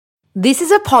This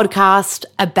is a podcast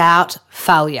about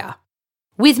failure.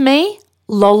 With me,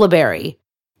 Lola Berry,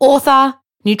 author,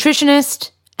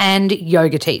 nutritionist, and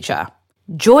yoga teacher.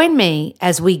 Join me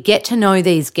as we get to know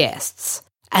these guests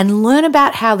and learn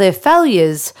about how their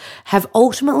failures have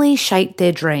ultimately shaped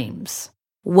their dreams.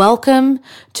 Welcome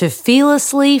to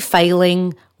Fearlessly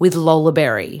Failing with Lola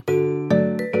Berry.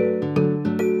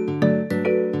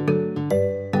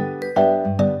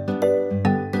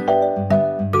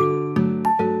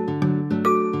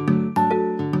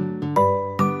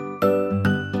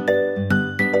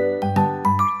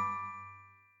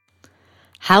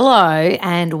 Hello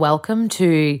and welcome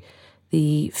to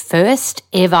the first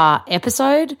ever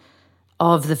episode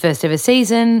of the first ever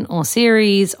season or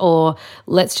series, or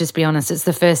let's just be honest, it's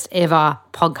the first ever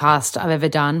podcast I've ever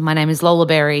done. My name is Lola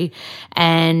Berry,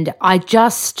 and I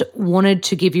just wanted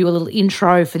to give you a little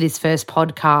intro for this first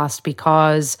podcast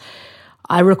because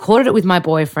I recorded it with my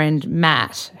boyfriend,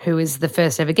 Matt, who is the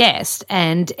first ever guest,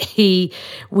 and we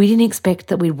didn't expect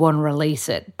that we'd want to release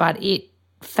it, but it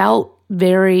felt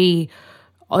very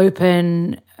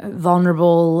open,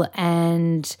 vulnerable,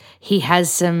 and he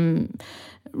has some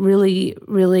really,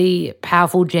 really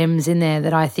powerful gems in there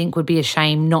that I think would be a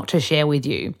shame not to share with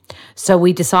you. So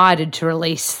we decided to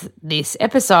release this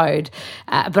episode,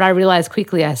 but I realized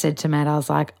quickly, I said to Matt, I was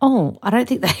like, oh, I don't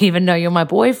think they even know you're my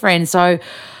boyfriend. So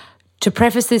to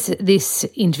preface this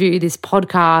interview, this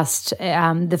podcast,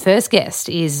 the first guest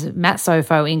is Matt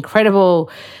Sofo, incredible,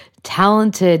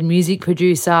 talented music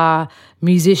producer,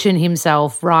 musician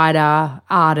himself, writer,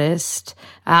 artist,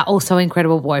 also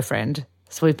incredible boyfriend.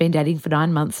 So we've been dating for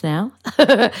 9 months now.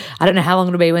 I don't know how long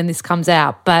it'll be when this comes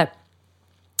out, but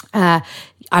I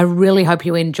really hope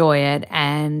you enjoy it,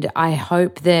 and I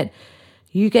hope that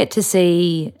you get to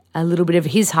see a little bit of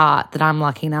his heart that I'm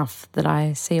lucky enough that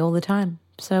I see all the time.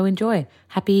 So enjoy.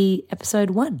 Happy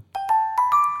episode 1.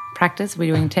 Practice,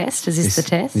 we're doing a test. Is this the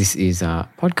test? This is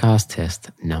podcast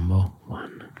test number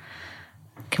 1.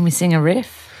 Can we sing a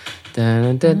riff?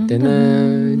 Totally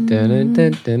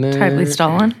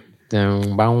stolen. Could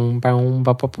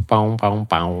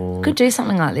do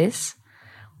something like this.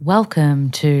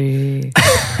 Welcome to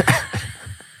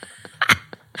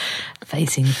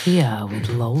Facing Fear with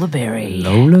Lola Berry.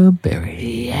 Lola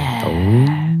Berry. Yeah. Oh,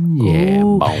 yeah.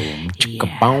 Ooh, Boom, chicka,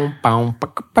 yeah. boom,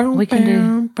 boom, We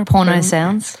can do porno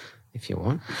sounds. if you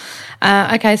want.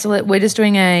 Okay, so we're just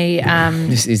doing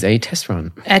This is a test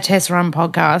run. a test run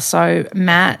podcast. So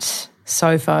Matt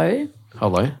Sofo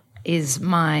Hello. is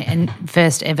my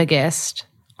first ever guest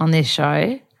on this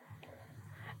show,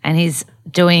 and he's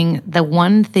doing the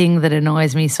one thing that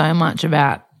annoys me so much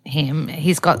about him.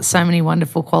 He's got so many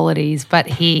wonderful qualities, but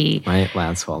My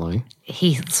loud swallowing.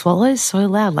 he swallows so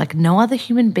loud, like no other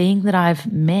human being that I've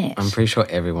met. I'm pretty sure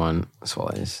everyone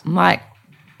swallows. I'm like,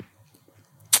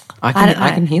 I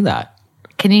can hear that.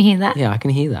 can you hear that? Yeah, I can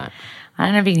hear that. I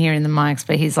don't know if you can hear it in the mics,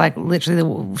 but he's like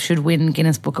literally should win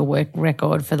Guinness Book of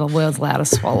Record for the world's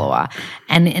loudest swallower.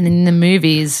 And in the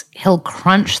movies, he'll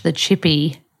crunch the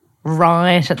chippy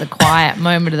right at the quiet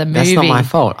moment of the movie. That's not my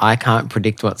fault. I can't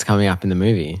predict what's coming up in the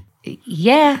movie.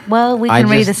 Yeah, well, we can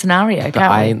read a scenario, But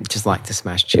can't I we? just like to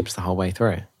smash chips the whole way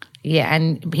through. Yeah,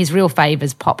 and his real fave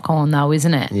is popcorn though,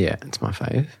 isn't it? Yeah, it's my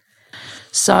fave.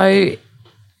 So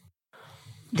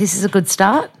this is a good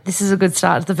start. This is a good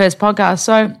start to the first podcast.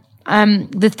 So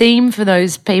the theme for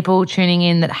those people tuning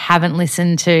in that haven't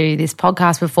listened to this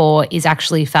podcast before is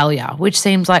actually failure, which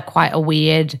seems like quite a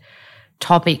weird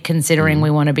topic considering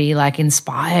we want to be like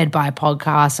inspired by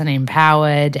podcasts and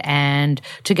empowered and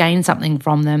to gain something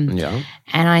from them. Yeah.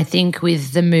 And I think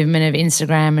with the movement of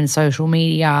Instagram and social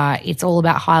media, it's all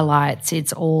about highlights.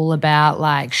 It's all about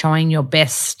like showing your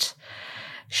best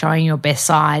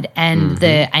side. And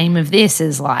the aim of this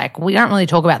is like, we don't really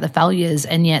talk about the failures,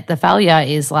 and yet the failure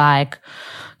is like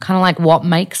kind of like what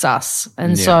makes us.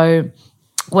 And so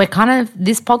we're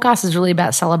this podcast is really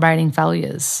about celebrating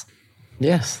failures.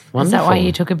 Yes, wonderful. Is that why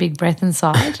you took a big breath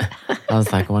inside? I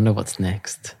was like, I wonder what's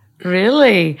next.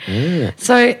 Really? Yeah.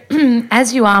 So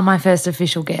as you are my first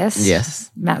official guest,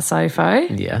 Yes. Matt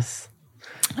Sofo, Yes.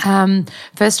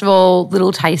 first of all,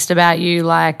 little taste about you,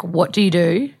 like what do you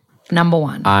do? Number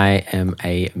 1. I am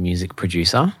a music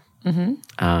producer.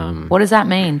 What does that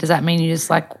mean? Does that mean you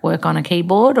just like work on a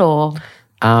keyboard or?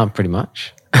 Pretty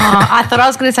much. Oh, I thought I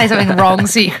was going to say something wrong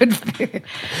so you could.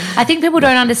 I think people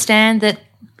don't understand that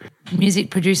music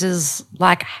producers,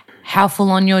 like how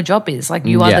full on your job is. Like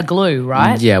you are the glue,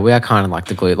 right? Yeah, we are kind of like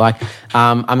the glue. Like,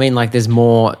 I mean, like there's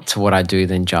more to what I do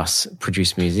than just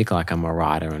produce music. Like I'm a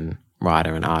writer and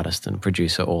artist and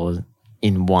producer all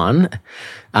in one.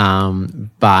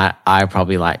 But I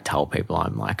probably like tell people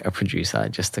I'm like a producer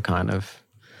just to kind of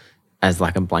as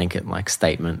like a blanket like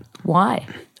statement. Why?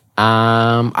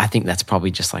 I think that's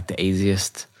probably just like the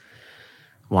easiest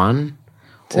one.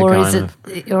 Or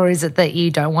is it that you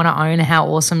don't want to own how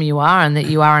awesome you are and that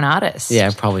you are an artist?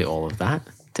 Yeah, probably all of that,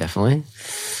 definitely.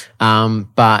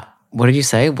 But what did you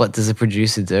say? What does a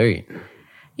producer do?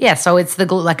 Yeah, so it's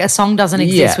like a song doesn't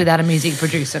exist without a music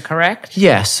producer, correct?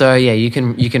 Yeah, so yeah, you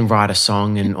can write a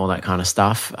song and all that kind of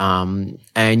stuff, and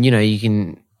you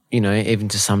can even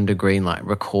to some degree like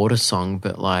record a song,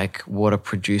 but like what a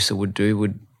producer would do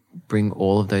would bring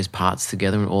all of those parts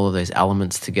together and all of those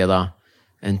elements together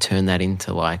and turn that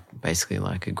into like basically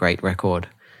like a great record.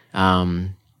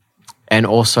 And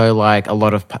also like a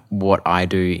lot of what I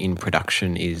do in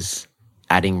production is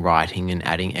adding writing and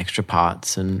adding extra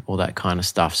parts and all that kind of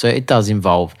stuff. So it does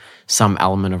involve some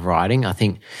element of writing. I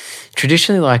think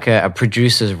traditionally like a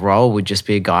producer's role would just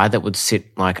be a guy that would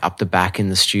sit like up the back in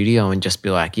the studio and just be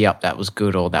like, yep, that was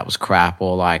good or that was crap,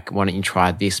 or like, why don't you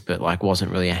try this, but like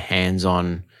wasn't really a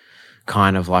hands-on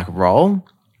kind of like role.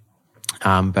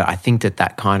 But I think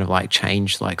that kind of like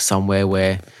changed like somewhere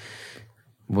when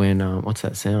what's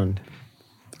that sound?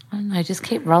 I don't know, just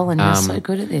keep rolling. You're so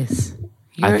good at this.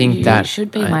 I think that should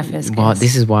be my first guess. Well,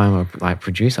 this is why I'm a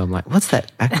producer. I'm like, what's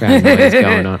that background noise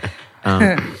going on?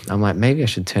 I'm like, maybe I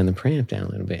should turn the preamp down a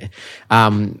little bit.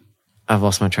 I've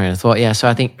lost my train of thought. Yeah, so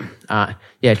I think,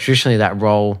 traditionally that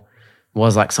role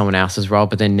was like someone else's role,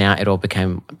 but then now it all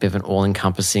became a bit of an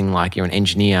all-encompassing, like you're an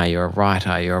engineer, you're a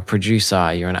writer, you're a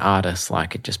producer, you're an artist.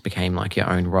 Like it just became like your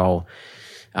own role.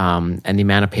 And the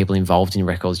amount of people involved in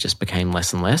records just became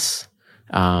less and less.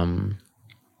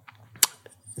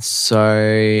 So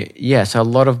a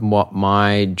lot of what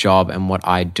my job and what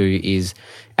I do is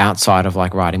outside of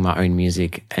like writing my own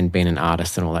music and being an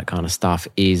artist and all that kind of stuff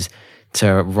is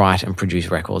to write and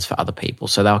produce records for other people.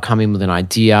 So they'll come in with an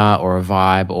idea or a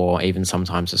vibe or even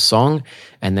sometimes a song,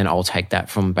 and then I'll take that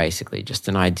from basically just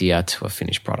an idea to a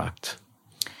finished product.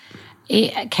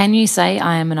 Can you say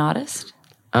I am an artist?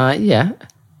 Yeah.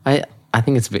 I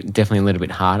think it's definitely a little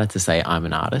bit harder to say I'm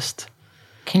an artist.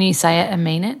 Can you say it and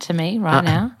mean it to me right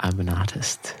now? I'm an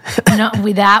artist. Not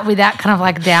without kind of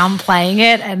like downplaying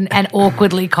it and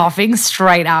awkwardly coughing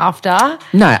straight after.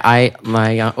 No, I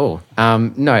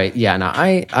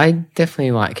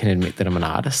definitely like can admit that I'm an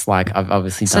artist. Like I've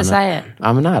obviously done. So say it.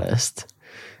 I'm an artist.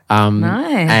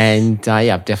 Nice. And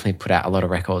I've definitely put out a lot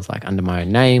of records like under my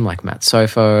own name, like Matt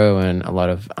Sofo, and a lot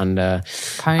of under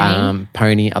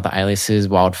Pony, other aliases,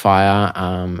 Wildfire,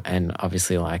 and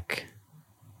obviously like.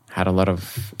 Had a lot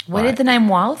of. Where did the name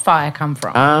Wildfire come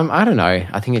from? I don't know.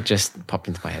 I think it just popped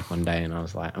into my head one day, and I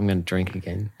was like, I'm going to drink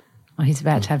again. Oh, he's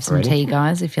about to have some tea,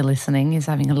 guys. If you're listening, he's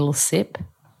having a little sip.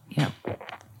 Yep.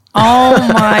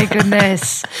 Oh my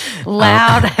goodness,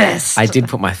 loudest! I did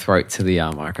put my throat to the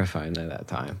microphone though that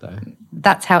time, though.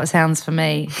 That's how it sounds for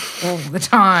me all the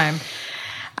time.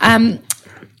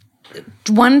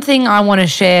 One thing I want to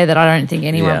share that I don't think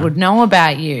anyone would know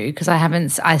about you, because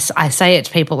I say it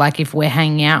to people like if we're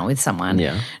hanging out with someone.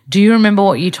 Yeah. Do you remember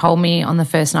what you told me on the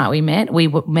first night we met? We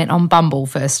met on Bumble,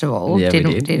 first of all,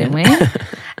 didn't we?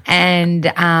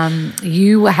 And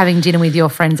you were having dinner with your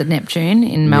friends at Neptune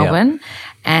in Melbourne,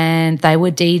 and they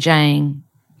were DJing.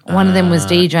 One of them was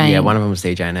DJing. Yeah, one of them was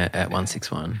DJing at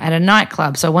 161. At a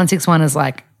nightclub. So 161 is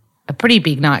like a pretty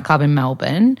big nightclub in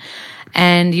Melbourne.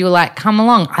 And you were like, come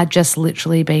along. I'd just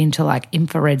literally been to like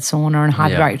infrared sauna and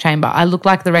hyperbaric chamber. I look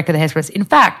like the wreck of the Hesperus. In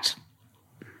fact,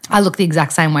 I look the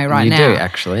exact same way now. You do,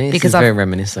 actually. Because it's very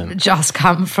reminiscent. Just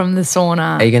come from the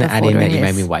sauna. Are you going to add in that you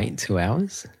made me wait 2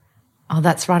 hours? Oh,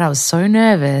 that's right. I was so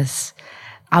nervous.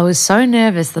 I was so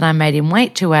nervous that I made him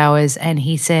wait 2 hours, and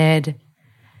he said,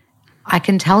 I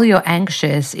can tell you're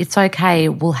anxious. It's okay.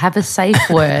 We'll have a safe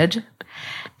word.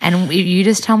 And you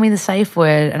just tell me the safe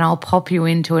word and I'll pop you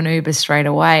into an Uber straight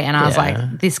away. And I was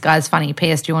like, this guy's funny.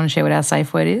 P.S., do you want to share what our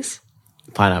safe word is?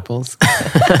 Pineapples.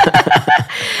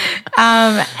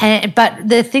 But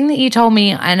the thing that you told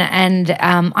me, and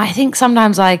I think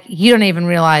sometimes like you don't even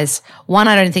realize, one,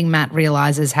 I don't think Matt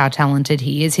realizes how talented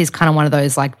he is. He's kind of one of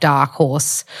those like dark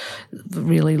horse,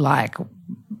 really like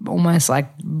almost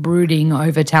like brooding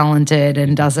over talented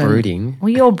and doesn't. Brooding? Well,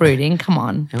 you're brooding. Come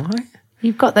on. Am I?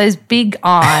 You've got those big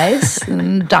eyes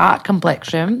and dark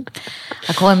complexion.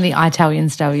 I call him the Italian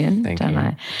stallion, don't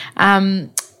I?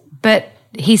 But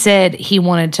he said he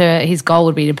wanted to, his goal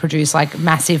would be to produce like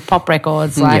massive pop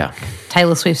records like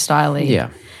Taylor Swift style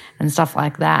and stuff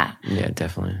like that. Yeah,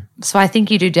 definitely. So I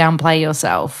think you do downplay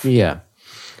yourself. Yeah.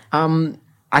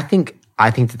 I think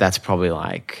that's probably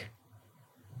like,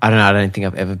 I don't know, I don't think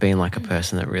I've ever been like a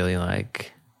person that really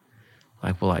like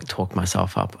will like talk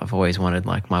myself up. I've always wanted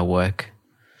like my work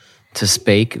to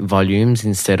speak volumes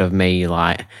instead of me.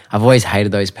 Like, I've always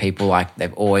hated those people. Like,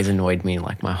 they've always annoyed me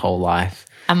like my whole life.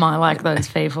 Am I like those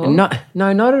people? No,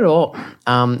 not at all.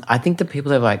 I think the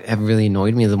people that have really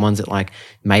annoyed me are the ones that like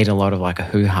made a lot of like a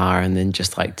hoo-ha and then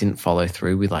just like didn't follow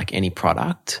through with like any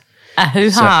product. A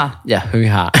hoo-ha. So, yeah,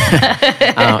 hoo-ha.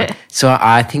 So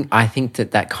I think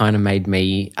that kind of made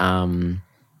me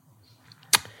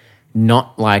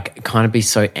not like kind of be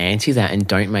so anti that and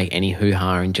don't make any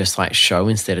hoo-ha and just like show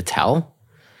instead of tell.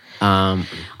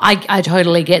 I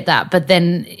totally get that. But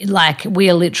then, like,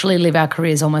 we literally live our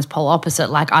careers almost pole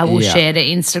opposite. Like, I will share to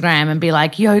Instagram and be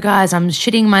like, yo, guys, I'm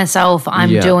shitting myself.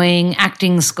 I'm doing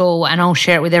acting school, and I'll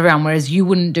share it with everyone. Whereas you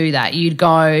wouldn't do that. You'd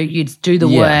go, you'd do the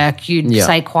work, you'd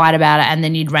say quiet about it, and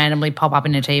then you'd randomly pop up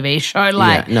in a TV show.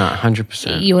 Like, no,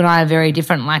 100%. You and I are very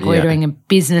different. Like, we're doing a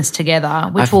business together,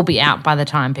 which will be out by the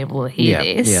time people will hear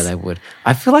this. Yeah, they would.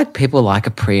 I feel like people like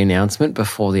a pre-announcement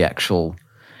before the actual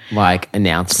like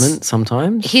announcement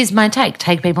sometimes. Here's my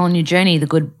take people on your journey, the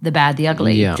good, the bad, the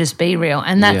ugly. Just be real.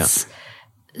 And that's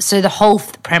so the whole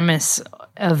premise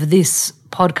of this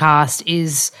podcast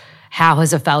is how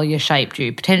has a failure shaped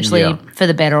you, potentially for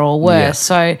the better or worse.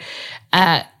 So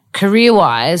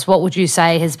career-wise, what would you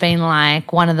say has been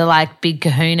like one of the like big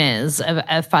kahunas of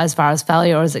as far as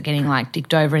failure, or is it getting like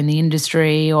dicked over in the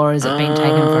industry, or is it being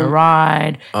taken for a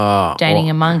ride, dating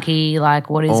a monkey, like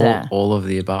what is it? All of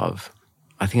the above.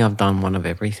 I think I've done one of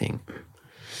everything.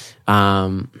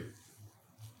 I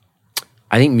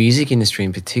think music industry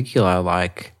in particular,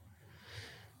 like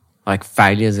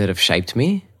failures that have shaped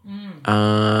me.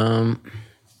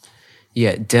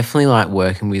 Definitely like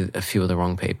working with a few of the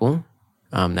wrong people.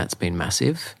 That's been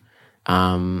massive.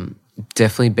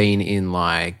 Definitely been in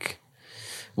like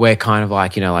where kind of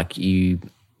like, you know, like you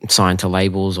sign to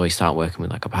labels or you start working with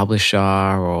like a publisher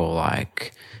or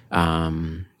like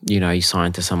you know, you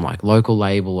sign to some like local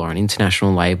label or an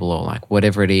international label or like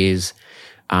whatever it is,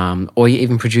 or you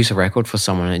even produce a record for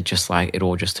someone and it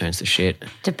all just turns to shit.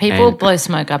 Do people blow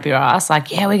smoke up your ass?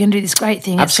 Like, yeah, we're going to do this great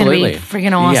thing. Absolutely. It's going to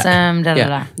be freaking awesome.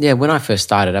 Yeah, when I first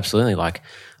started, absolutely. Like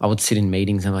I would sit in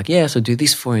meetings and I'm like, yeah, so do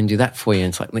this for you and do that for you. And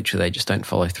it's like literally they just don't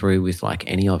follow through with like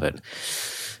any of it.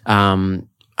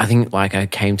 I think like I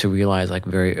came to realize like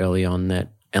very early on that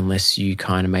unless you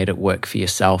kind of made it work for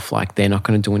yourself, like they're not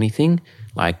going to do anything.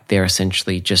 Like they're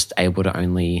essentially just able to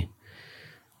only,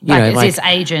 it's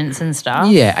agents and stuff.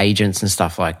 Yeah, agents and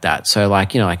stuff like that. So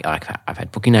like, you know, like I've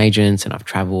had booking agents and I've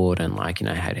traveled and like, you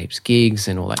know, had heaps of gigs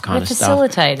and all that kind of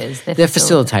stuff. They're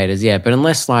facilitators, yeah. But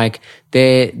unless like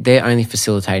they're only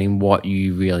facilitating what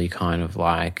you really kind of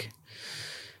like.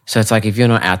 So it's like if you're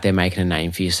not out there making a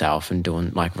name for yourself and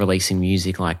doing like releasing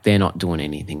music, like they're not doing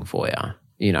anything for you.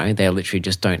 You know, they literally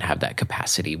just don't have that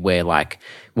capacity where like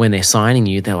when they're signing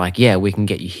you, they're like, yeah, we can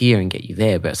get you here and get you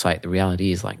there. But it's like the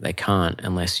reality is like they can't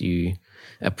unless you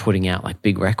are putting out like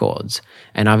big records.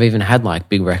 And I've even had like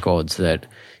big records that,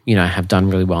 you know, have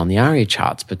done really well in the ARIA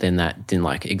charts, but then that didn't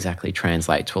like exactly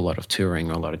translate to a lot of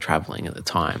touring or a lot of traveling at the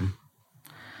time.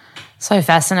 So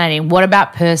fascinating. What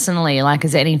about personally? Like,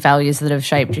 is there any failures that have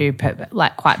shaped you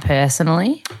like quite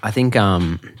personally? I think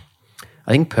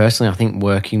personally,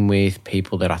 working with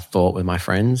people that I thought were my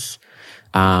friends,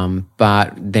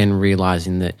 but then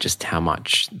realizing that just how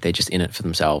much they're just in it for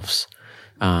themselves.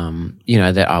 You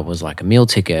know, that I was like a meal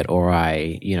ticket or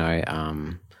for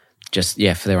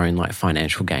their own like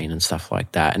financial gain and stuff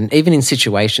like that. And even in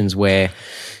situations where,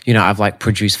 you know, I've like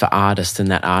produced for artists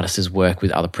and that artist has worked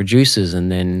with other producers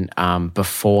and then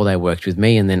before they worked with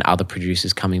me and then other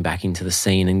producers coming back into the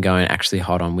scene and going, actually,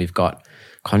 hold on, we've got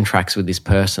contracts with this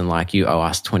person, like you owe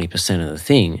us 20% of the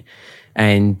thing.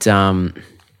 And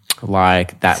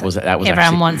like that was everyone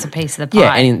actually, wants a piece of the pie.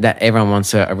 Yeah, and that everyone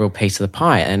wants a real piece of the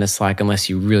pie. And it's like unless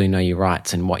you really know your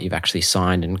rights and what you've actually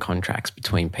signed in contracts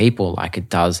between people, like it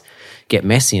does get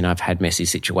messy. And I've had messy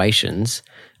situations,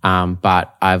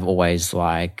 but I've always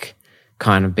like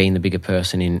kind of been the bigger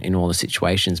person in all the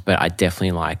situations. But I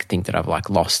definitely like think that I've like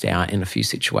lost out in a few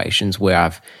situations where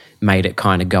I've made it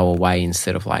kind of go away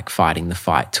instead of like fighting the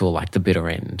fight till like the bitter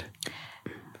end.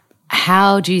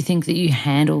 How do you think that you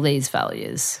handle these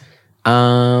failures?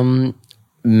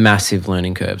 Massive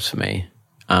learning curves for me.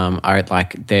 I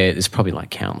like there's probably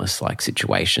like countless like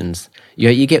situations.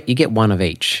 You get one of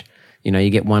each. You know,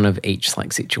 you get one of each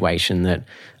like situation that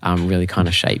really kind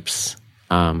of shapes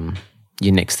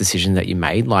your next decision that you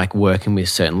made, like working with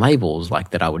certain labels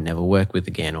like that I would never work with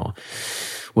again, or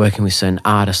working with certain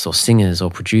artists or singers or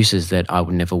producers that I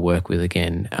would never work with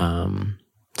again.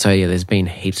 So yeah, there's been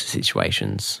heaps of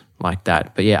situations like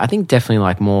that. But yeah, I think definitely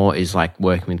like more is like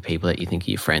working with people that you think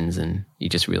are your friends and you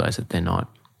just realize that they're not.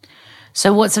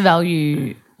 So what's a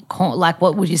value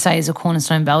what would you say is a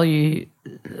cornerstone value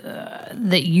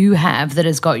that you have that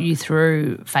has got you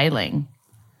through failing?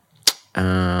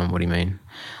 What do you mean?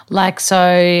 Like, so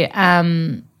I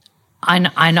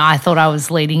know, I thought I was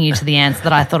leading you to the answer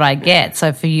that I thought I'd get.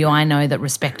 So for you, I know that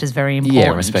respect is very important. Yeah,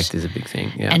 respect is a big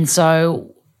thing, yeah. And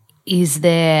so is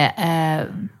there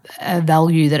a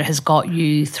value that has got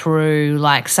you through,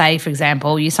 like, say, for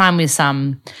example, you sign with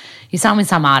some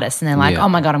artists and they're like, oh,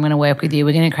 my God, I'm going to work with you.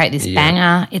 We're going to create this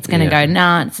banger. It's going to go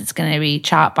nuts. It's going to be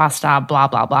chart buster, blah,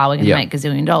 blah, blah. We're going to make $1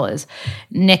 gazillion.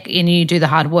 And you do the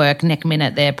hard work. Next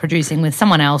minute they're producing with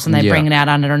someone else and they bring it out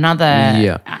under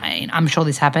another. I'm sure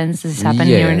this happens. Does this happen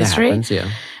in your industry?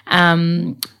 That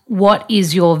happens, what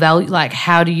is your value? Like,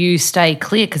 how do you stay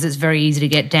clear? Because it's very easy to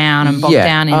get down and bogged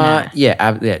down in that.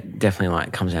 Yeah, definitely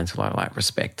like comes down to like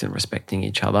respect and respecting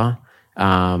each other.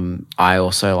 I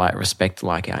also like respect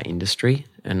like our industry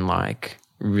and like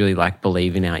really like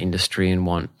believe in our industry and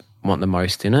want the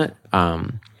most in it.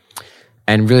 And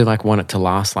really like want it to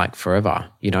last like forever,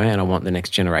 you know, and I want the next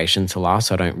generation to last.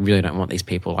 So I don't want these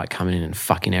people like coming in and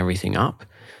fucking everything up.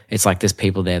 It's like there's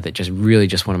people there that just really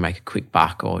just want to make a quick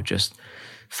buck or just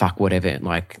fuck whatever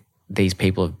like these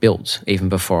people have built even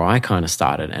before I kind of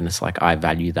started. And it's like I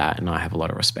value that and I have a lot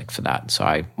of respect for that. So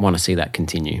I want to see that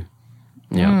continue.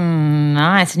 Yeah.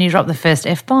 Nice. And you dropped the first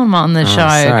F-bomb on the show.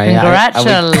 Sorry.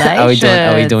 Congratulations.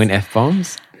 Are we doing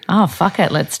F-bombs? Oh, fuck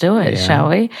it. Let's do it, shall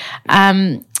we?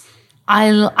 I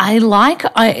like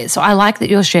that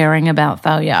you're sharing about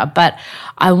failure, but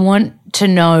I want to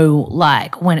know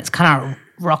like when it's kind of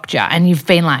rocked you and you've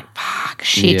been like, fuck,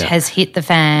 shit has hit the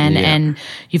fan and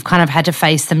you've kind of had to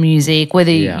face the music,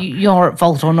 whether you're at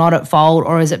fault or not at fault,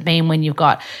 or has it been when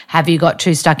have you got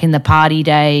too stuck in the party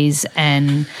days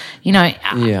and, you know,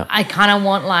 I kind of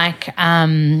want like,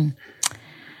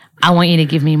 I want you to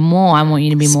give me more. I want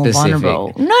you to be more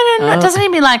vulnerable. No. It doesn't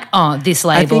even be like, oh, this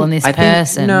label and this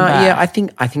person. I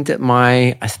think that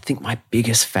my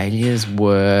biggest failures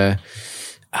were,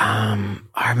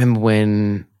 I remember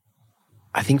when,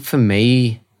 I think for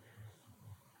me,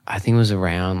 I think it was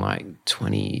around like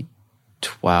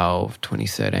 2012,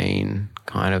 2013,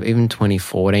 kind of, even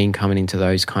 2014, coming into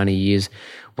those kind of years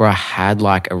where I had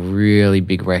like a really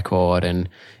big record and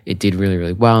it did really,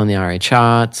 really well in the RA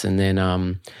charts. And then,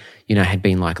 you know, had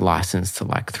been like licensed to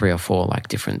like 3 or 4 like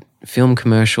different film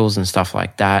commercials and stuff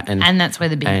like that. And that's where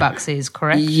the big bucks is,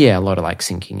 correct? Yeah, a lot of like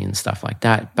syncing and stuff like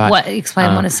that. But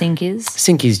explain what a sync is?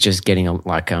 Sync is just getting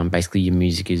basically your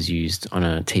music is used on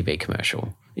a TV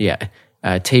commercial. Yeah,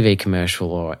 a TV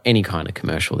commercial or any kind of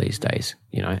commercial these days,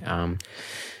 you know.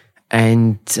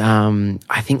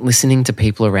 I think listening to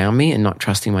people around me and not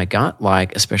trusting my gut,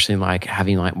 like especially like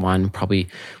having like one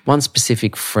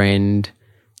specific friend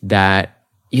that,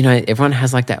 you know, everyone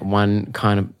has like that one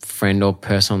kind of friend or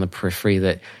person on the periphery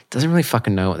that doesn't really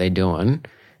fucking know what they're doing,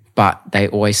 but they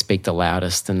always speak the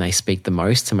loudest and they speak the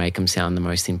most to make them sound the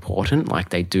most important. Like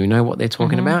they do know what they're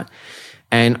talking about.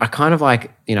 And I kind of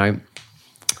like, you know,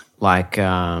 like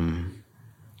I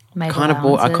kind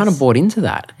of bought into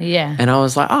that. Yeah. And I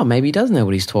was like, oh, maybe he does know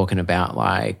what he's talking about.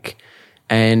 Like,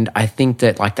 and I think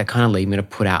that like that kind of lead me to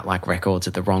put out like records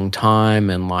at the wrong time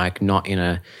and like not in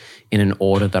an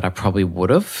order that I probably would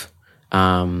have.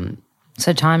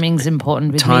 So timing's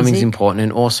important with Timing's music? important,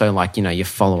 and also like, you know, your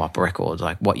follow-up records,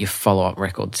 like what your follow-up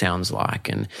record sounds like,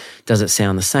 and does it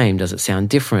sound the same? Does it sound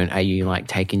different? Are you like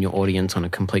taking your audience on a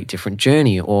complete different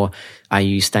journey, or are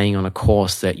you staying on a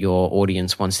course that your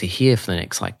audience wants to hear for the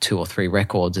next like 2 or 3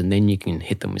 records, and then you can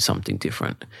hit them with something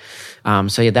different?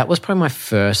 So yeah, that was probably my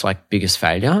first like biggest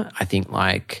failure. I think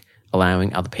like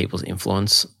allowing other people's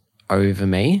influence over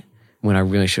me when I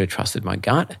really should have trusted my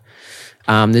gut.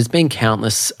 There's been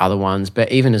countless other ones,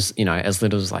 but even as, you know, as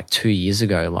little as like 2 years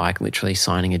ago, like literally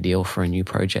signing a deal for a new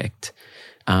project,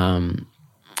 and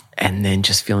then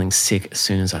just feeling sick as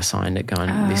soon as I signed it,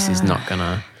 going, this is not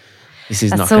gonna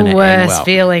end well. That's the worst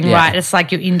feeling, right? It's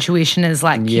like your intuition is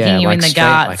like kicking you in the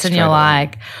guts, and you're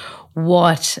like,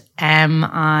 what am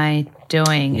I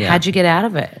doing? Yeah. How'd you get out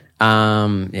of it?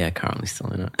 Currently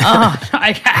still in it.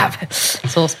 Okay.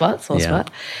 Sore spot.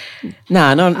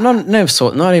 No,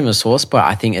 not even a sore spot.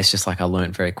 I think it's just like I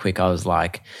learned very quick. I was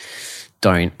like,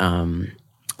 don't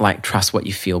like trust what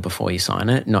you feel before you sign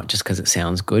it, not just because it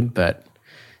sounds good, but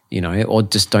you know, or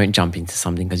just don't jump into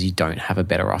something because you don't have a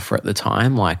better offer at the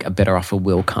time. Like a better offer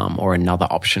will come, or another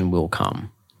option will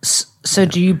come. So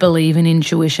do you believe in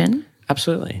intuition?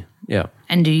 Absolutely, yeah.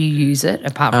 And do you use it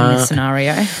apart from this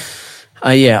scenario?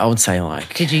 Yeah, I would say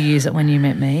like. Did you use it when you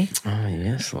met me? Oh,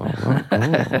 yes.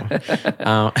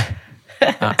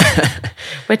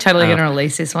 We're totally going to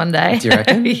release this one day. Do you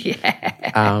reckon?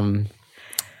 Yeah.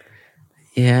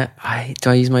 Yeah. Do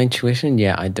I use my intuition?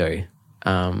 Yeah, I do.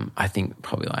 I think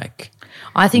probably like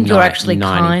I think you're actually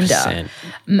 90%. kinder.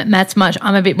 Matt's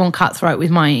I'm a bit more cutthroat with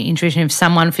my intuition. If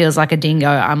someone feels like a dingo,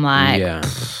 I'm like,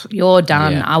 you're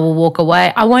done. Yeah. I will walk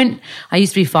away. I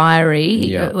used to be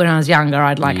fiery when I was younger.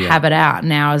 I'd have it out.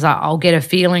 Now I'll get a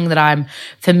feeling that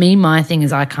for me, my thing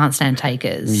is I can't stand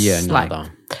takers. Yeah,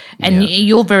 neither. And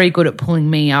you're very good at pulling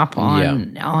me up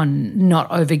on not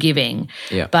overgiving.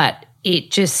 Yeah. But it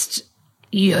just...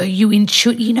 You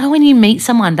know when you meet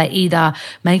someone, they either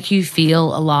make you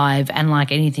feel alive and like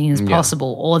anything is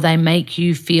possible, or they make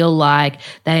you feel like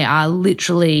they are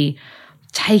literally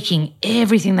taking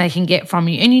everything they can get from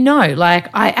you. And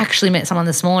I actually met someone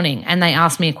this morning and they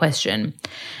asked me a question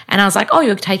and I was like, oh,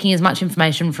 you're taking as much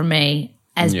information from me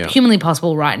as humanly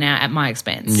possible right now at my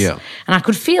expense. Yeah. And I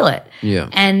could feel it. Yeah.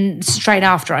 And straight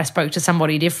after I spoke to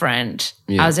somebody different,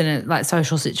 I was in a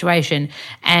social situation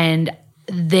and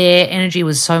their energy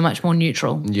was so much more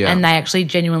neutral and they actually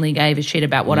genuinely gave a shit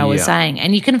about what I was saying,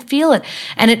 and you can feel it,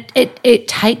 and it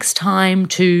takes time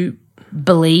to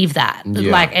believe that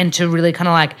and to really kind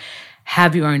of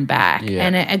have your own back.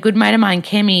 And a good mate of mine,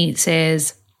 Kemi,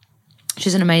 says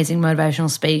she's an amazing motivational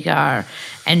speaker,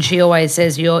 and she always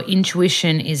says your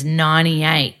intuition is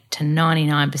 98 to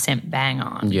 99% bang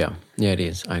on. Yeah, it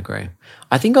is. I agree.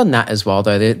 I think on that as well,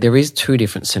 though, there is two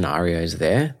different scenarios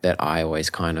there that I always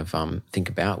kind of think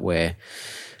about where,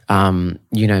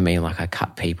 you know me, I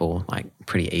cut people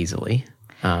pretty easily.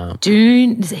 For all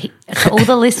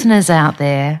the listeners out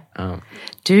there,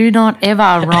 do not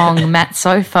ever wrong Matt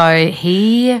Sofo.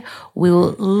 He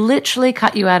will literally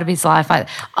cut you out of his life.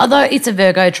 Although it's a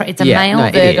Virgo trait, it's a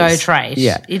male Virgo trait.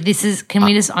 Yeah, Can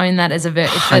we just own that as a Virgo?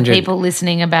 For people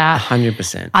listening about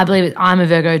 100%. I believe I'm a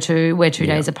Virgo too. We're 2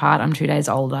 days apart. I'm 2 days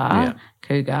older. Yeah.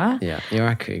 Cougar. Yeah, you're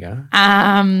a cougar.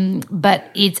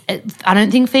 But I don't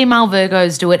think female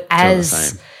Virgos do it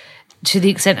as. To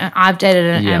the extent I've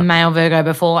dated a male Virgo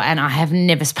before and I have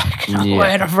never spoken a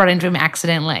word. I've run into him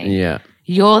accidentally. Yeah.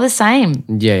 You're the same.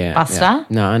 Yeah. Buster. Yeah.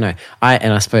 No, I know.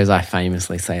 I suppose I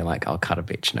famously say I'll cut a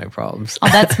bitch, no probs. Oh,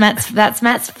 that's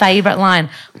Matt's favourite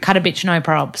line. Cut a bitch, no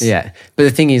probs. Yeah. But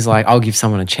the thing is I'll give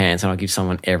someone a chance and I'll give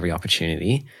someone every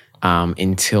opportunity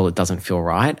until it doesn't feel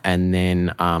right, and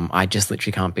then I just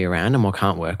literally can't be around them or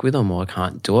can't work with them or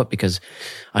can't do it because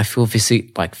I feel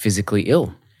physically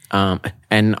ill.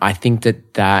 And I think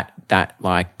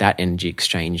that energy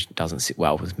exchange doesn't sit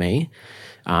well with me.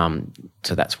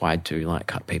 So that's why I do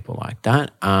cut people like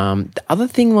that. The other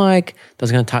thing that I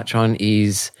was going to touch on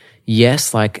is,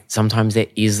 yes, sometimes there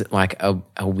is a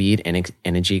weird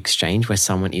energy exchange where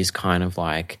someone is kind of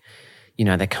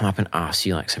they come up and ask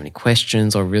you so many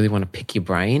questions or really want to pick your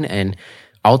brain, and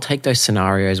I'll take those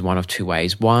scenarios one of two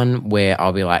ways. One, where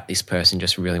I'll be this person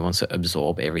just really wants to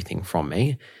absorb everything from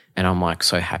me. And I'm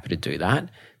so happy to do that.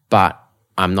 But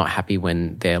I'm not happy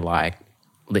when they're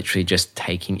literally just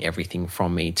taking everything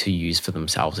from me to use for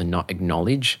themselves and not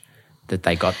acknowledge that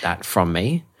they got that from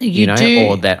me,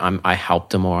 or that I helped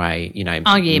them or I,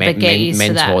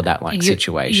 mentored that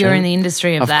situation. You're in the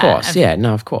industry of that. Of course,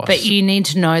 no, of course. But you need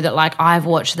to know that I've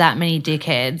watched that many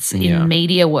dickheads in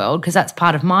media world because that's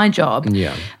part of my job.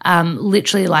 Yeah.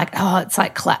 Literally it's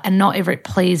and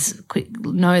please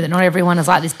know that not everyone is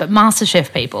like this, but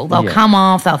MasterChef people, they'll come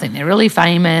off, they'll think they're really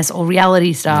famous, or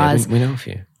reality stars. Yeah, we know a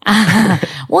few.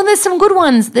 Well, there's some good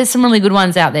ones. There's some really good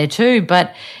ones out there too.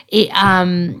 But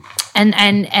and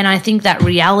I think that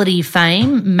reality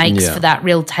fame makes for that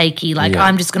real takey.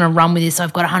 I'm just going to run with this.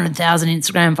 I've got 100,000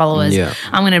 Instagram followers. Yeah.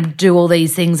 I'm going to do all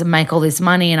these things and make all this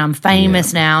money, and I'm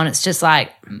famous now. And it's just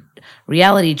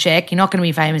reality check. You're not going to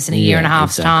be famous in a year and a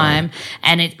half's time.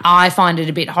 And I find it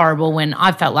a bit horrible when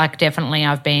I felt definitely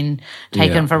I've been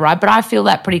taken for a ride. But I feel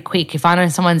that pretty quick. If I know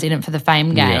someone's in it for the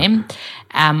fame game,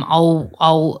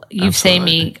 you've seen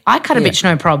me. I cut a bitch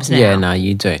no probs now. Yeah, no,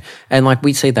 you do. And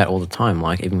we see that all the time,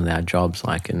 even with our jobs,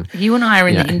 and you and I are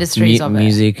in the industries of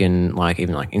music and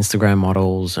even Instagram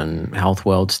models and health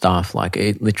world stuff.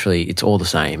 It literally, it's all the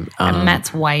same. And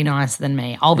Matt's way nicer than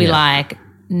me. I'll be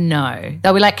no.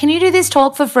 They'll be can you do this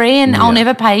talk for free and I'll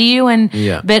never pay you?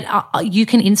 But you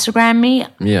can Instagram me.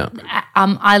 Yeah.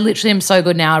 I literally am so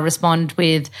good now. I respond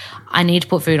with, I need to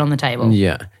put food on the table.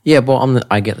 Yeah. Yeah, well,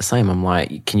 I get the same. I'm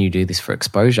can you do this for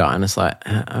exposure? And it's I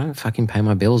don't fucking pay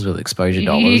my bills with exposure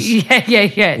dollars.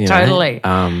 Yeah, totally.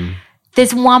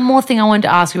 There's one more thing I wanted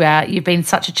to ask you about. You've been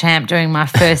such a champ doing my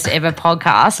first ever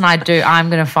podcast, and I'm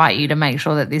going to fight you to make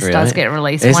sure that this does get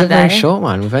released one day. It's a very short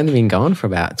one. We've only been going for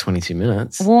about 22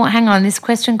 minutes. Well, hang on. This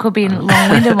question could be a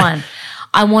long-winded one.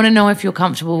 I want to know if you're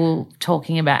comfortable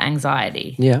talking about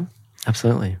anxiety. Yeah,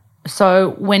 absolutely.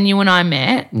 So when you and I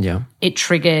met, it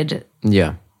triggered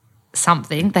Yeah.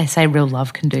 something. They say real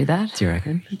love can do that. Do you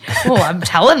reckon? Well, I'm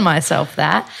telling myself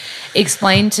that.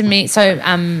 Explain to me. So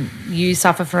you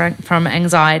suffer from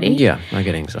anxiety. Yeah, I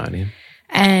get anxiety.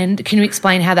 And can you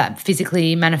explain how that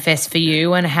physically manifests for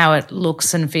you and how it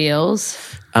looks and feels?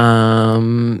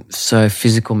 So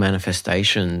physical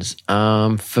manifestations.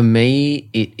 For me,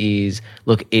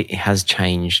 it has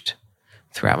changed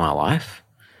throughout my life,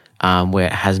 where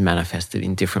it has manifested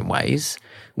in different ways.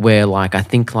 Where like I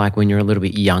think like when you're a little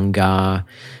bit younger,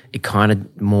 it kind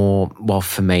of more, well,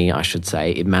 for me, I should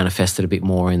say, it manifested a bit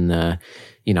more in the,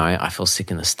 you know, I feel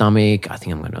sick in the stomach. I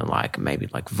think I'm going to like maybe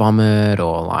like vomit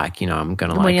or like, you know, I'm going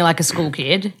to like. When you're like a school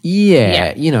kid?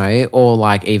 Yeah, you know, or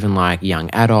like even like young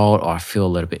adult, or I feel a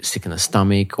little bit sick in the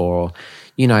stomach, or,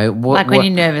 you know. Like when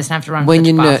you're nervous and have to run to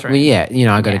the bathroom. Yeah, you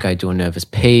know, I got to go do a nervous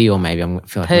pee, or maybe I'm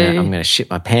going to shit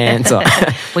my pants. Or,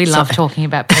 we love talking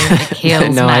about pee when it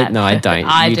kills, Matt. No, I don't.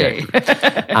 I do.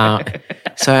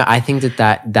 So I think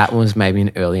that was maybe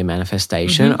an earlier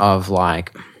manifestation of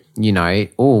like, you know,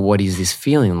 oh, what is this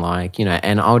feeling like? You know,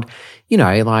 and I would, you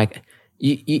know, like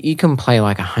you can play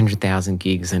like 100,000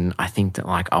 gigs, and I think that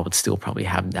like I would still probably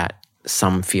have that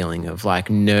some feeling of like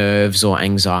nerves or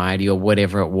anxiety or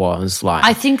whatever it was. Like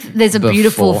I think there's a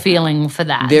beautiful feeling for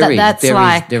that. There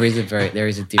is a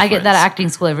difference. I get that at acting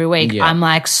school every week. Yeah. I'm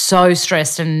like so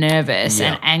stressed and nervous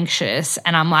and anxious,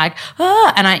 and I'm like,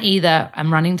 and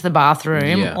I'm running to the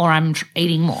bathroom or I'm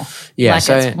eating more. Yeah, like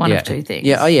so it's one of two things.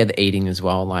 Yeah, the eating as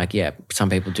well. Like some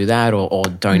people do that or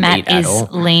don't Matt eat at all. Matt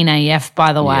is lean AF,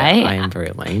 by the way. Yeah, I am very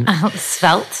lean.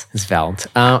 Svelte.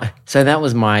 So that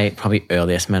was my probably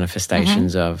earliest manifestations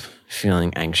of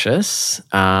feeling anxious.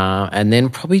 And then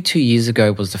probably 2 years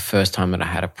ago was the first time that I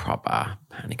had a proper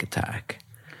panic attack.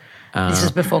 This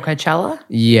was before Coachella?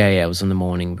 Yeah, it was in the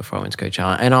morning before I went to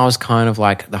Coachella. And I was kind of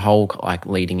like the whole, like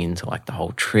leading into like the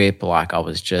whole trip, like I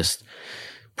was just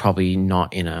probably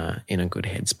not in a good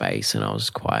headspace, and I was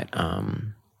quite, I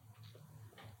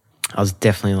was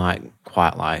definitely like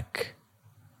quite like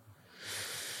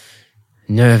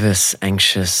nervous,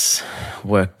 anxious,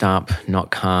 worked up,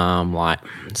 not calm, like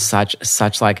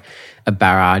such like a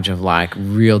barrage of like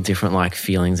real different like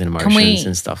feelings and emotions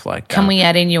and stuff like that. Can we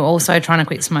add in you're also trying to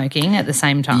quit smoking at the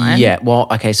same time? Yeah, well,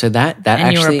 okay, so that and actually.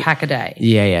 And you're a pack a day.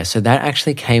 Yeah, so that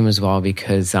actually came as well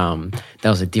because that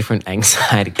was a different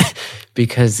anxiety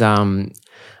because the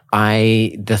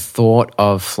thought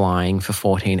of flying for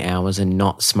 14 hours and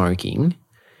not smoking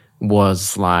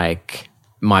was like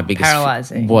my biggest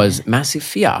paralyzing. Was massive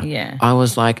fear. Yeah. I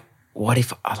was like, what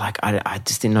if I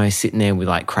just didn't know, sitting there with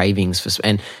like cravings for,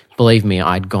 and believe me,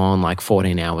 I'd gone like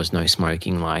 14 hours no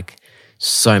smoking like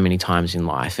so many times in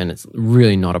life, and it's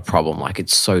really not a problem. Like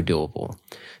it's so doable.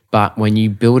 But when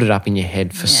you build it up in your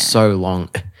head for so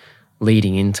long,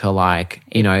 leading into like,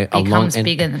 you know, a long, becomes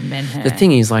bigger than Ben-Hur. The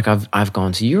thing is, like I've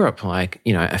gone to Europe like,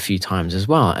 you know, a few times as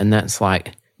well, and that's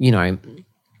like, you know,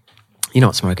 you're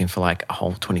not smoking for like a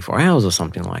whole 24 hours or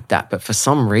something like that. But for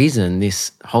some reason,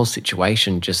 this whole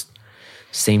situation just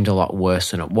seemed a lot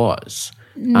worse than it was.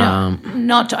 No,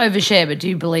 not to overshare, but do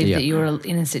you believe that you were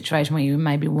in a situation where you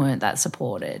maybe weren't that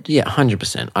supported? Yeah,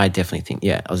 100%. I definitely think,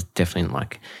 I was definitely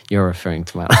like, you're referring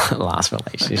to my last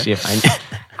relationship.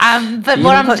 But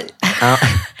what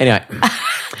anyway.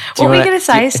 What were you going to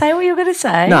say? Say what you were going to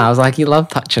say. No, I was like, you love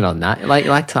touching on that. Like,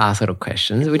 you like to ask little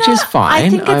questions, which is fine. I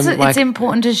think it's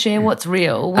important to share what's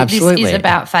real. Absolutely. This is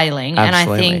about failing.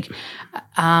 Absolutely. And I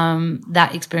think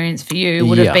that experience for you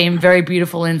would have been very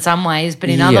beautiful in some ways, but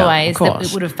in other ways that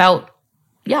it would have felt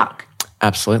yuck.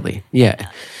 Absolutely. Yeah.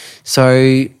 So,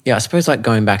 I suppose like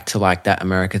going back to like that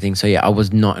America thing. So, I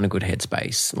was not in a good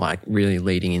headspace, like really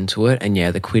leading into it. And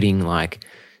the quitting, like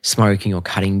smoking or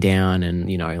cutting down and,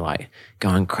 you know, like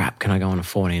going, crap, can I go on a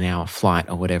 14-hour flight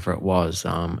or whatever it was?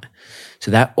 So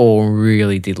that all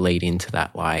really did lead into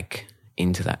that, like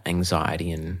into that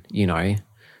anxiety and, you know.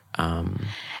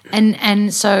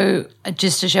 And so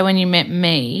just to show, when you met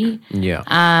me,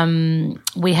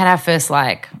 we had our first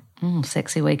like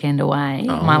sexy weekend away.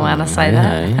 Am I allowed to say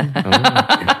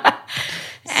that?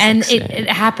 And it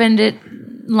happened at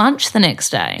lunch the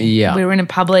next day. Yeah. We were in a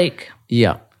public.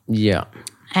 Yeah.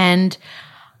 And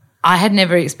I had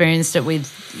never experienced it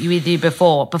with you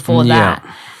before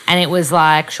that. And it was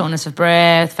like shortness of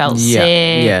breath, felt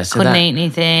sick, so couldn't eat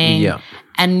anything. Yeah.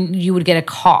 And you would get a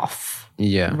cough.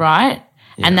 Yeah. Right?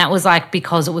 Yeah. And that was like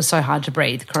because it was so hard to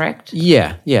breathe, correct?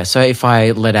 Yeah. So if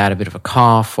I let out a bit of a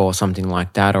cough or something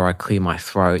like that, or I clear my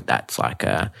throat, that's like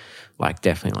like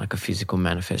definitely like a physical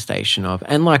manifestation of,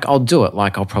 and like I'll do it.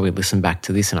 Like I'll probably listen back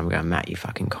to this and I'm going, Matt, you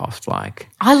fucking coughed. Like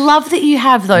I love that you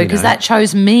have though, because that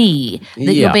shows me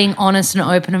that you're being honest and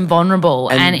open and vulnerable,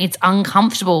 and it's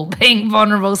uncomfortable being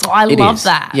vulnerable. So I love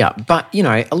that. Yeah, but you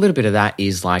know, a little bit of that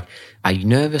is like, are you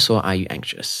nervous or are you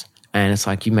anxious? And it's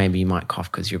like you might cough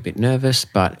because you're a bit nervous,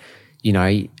 but you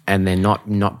know, and then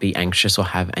not be anxious or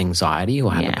have anxiety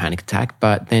or have a panic attack,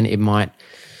 but then it might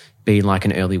be like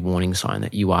an early warning sign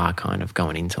that you are kind of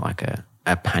going into like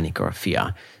a panic or a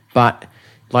fear. But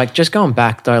like just going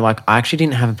back though, like I actually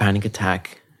didn't have a panic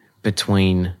attack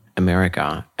between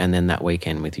America and then that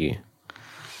weekend with you.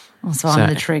 So I'm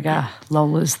the trigger.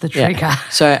 Lola's the trigger. Yeah.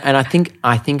 So, and I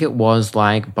think it was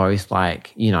like both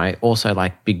like, you know, also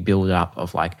like big build up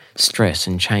of like stress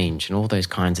and change and all those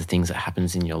kinds of things that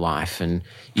happens in your life, and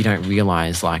you don't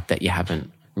realize like that you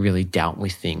haven't really dealt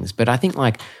with things. But I think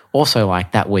like also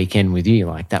like that weekend with you,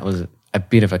 like that was a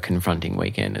bit of a confronting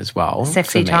weekend as well.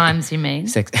 Sexy times, you mean?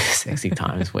 Sexy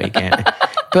times weekend.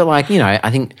 But like, you know, I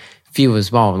think few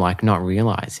as well, like not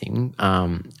realizing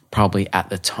probably at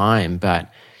the time,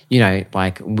 but you know,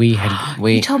 like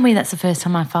you told me that's the first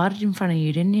time I farted in front of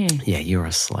you, didn't you? Yeah, you were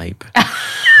asleep.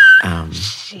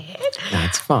 Shit. No,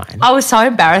 it's fine. I was so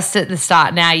embarrassed at the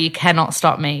start. Now you cannot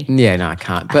stop me. Yeah, no, I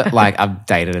can't. But like I've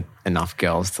dated enough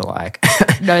girls to like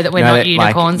know that we're not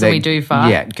unicorns, like, and we do fart.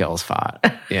 Yeah, girls fart.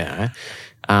 Yeah.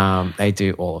 They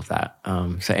do all of that.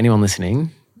 So anyone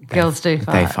listening, girls do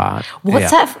fart. They fart.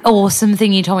 What's that awesome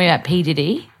thing you told me about P.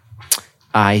 Diddy?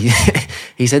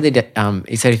 He said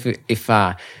that if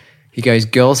he goes,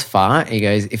 girls fart. He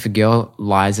goes, if a girl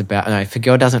if a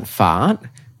girl doesn't fart,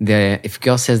 if a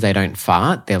girl says they don't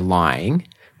fart, they're lying,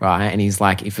 right? And he's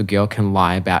like, if a girl can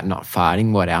lie about not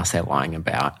farting, what else they're lying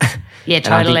about? Yeah,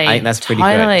 totally. I think that's pretty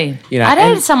good. You know, I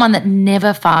dated someone that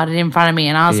never farted in front of me,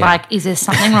 and I was like, is there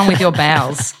something wrong with your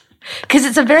bowels? Because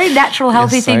it's a very natural,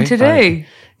 healthy thing to do.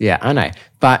 Yeah, I know.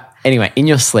 But anyway, in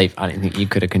your sleep, I don't think you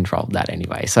could have controlled that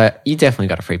anyway. So you definitely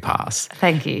got a free pass.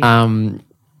 Thank you.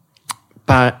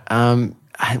 But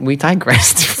we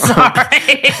digressed.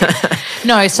 Sorry.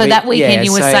 No, so that weekend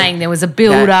you were saying there was a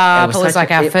build-up. It was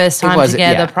like our first time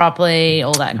together properly,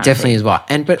 all that kind of thing. Definitely as well.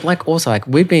 But like also like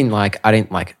we've been like, I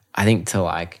think to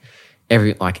like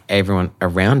everyone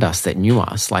around us that knew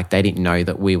us, like they didn't know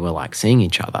that we were like seeing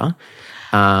each other.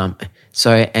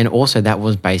 So, and also that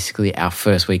was basically our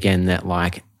first weekend that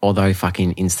like, although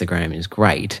fucking Instagram is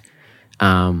great,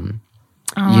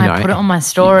 I put it on my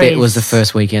stories. It was the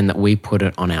first weekend that we put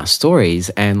it on our stories,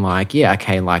 and like, yeah,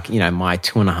 okay, like, you know, my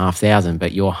 2,500,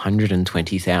 but your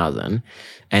 120,000,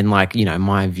 and like, you know,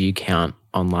 my view count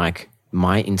on like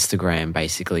my Instagram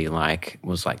basically like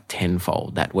was like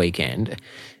tenfold that weekend,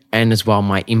 and as well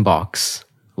my inbox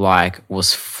like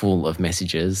was full of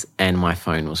messages and my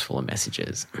phone was full of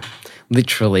messages,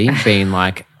 literally being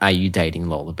like, are you dating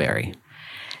Lola Berry?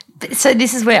 So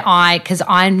this is where because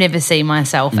I never see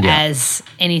myself as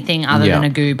anything other than a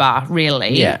goober,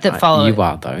 really. Yeah, you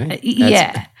are though.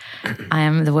 Yeah, I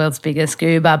am the world's biggest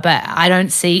goober, but I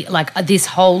don't see like this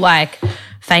whole like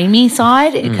famey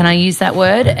side, can I use that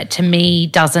word? To me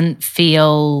doesn't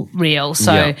feel real.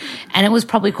 So, and it was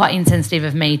probably quite insensitive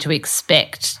of me to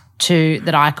expect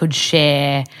that I could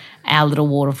share our little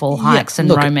waterfall hikes and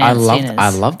romance dinners. I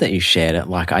love that you shared it.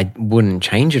 Like I wouldn't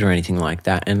change it or anything like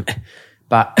that.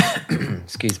 But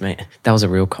excuse me, that was a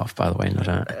real cough, by the way, not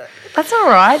a. That's all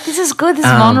right. This is good. This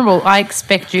is vulnerable. I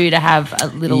expect you to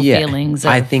have little feelings.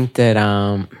 I think that.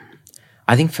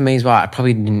 I think for me as well, I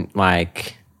probably didn't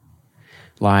like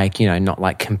you know, not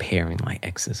like comparing like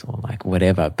exes or like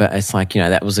whatever, but it's like, you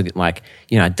know, that was like,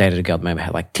 you know, I dated a girl that maybe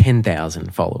had like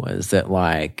 10,000 followers that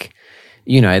like,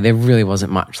 you know, there really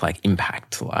wasn't much like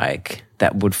impact like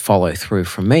that would follow through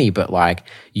from me, but like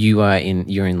you're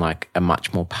in like a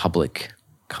much more public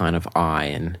kind of eye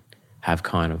and have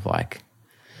kind of like.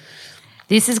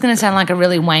 This is going to sound like a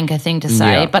really wanker thing to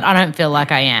say, but I don't feel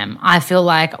like I am. I feel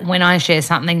like when I share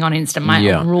something on Insta,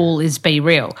 my rule is be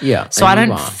real. Yeah. So I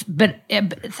don't,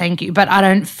 thank you, but I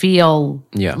don't feel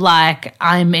like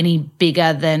I'm any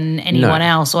bigger than anyone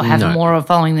else or have more of a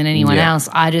following than anyone else.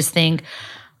 I just think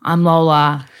I'm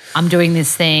Lola. I'm doing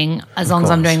this thing. As long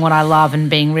as I'm doing what I love and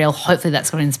being real, hopefully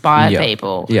that's going to inspire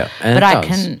people. Yeah.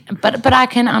 But I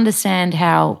can understand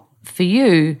how for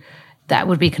you that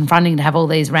would be confronting to have all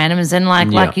these randoms. And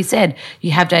like you said,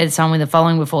 you have dated someone with a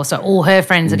following before, so all her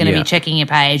friends are going to be checking your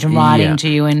page and writing to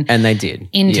you and they did.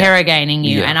 Interrogating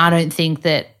you. And I don't think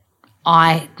that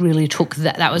I really took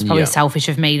that. That was probably selfish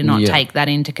of me to not take that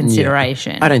into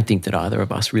consideration. I don't think that either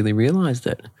of us really realised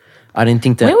it. I didn't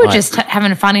think that we were just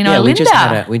having a funny night. We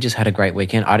just had a great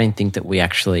weekend. I didn't think that we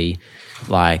actually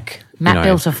like Matt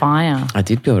built a fire. I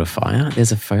did build a fire.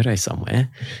 There's a photo somewhere.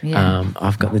 Yeah.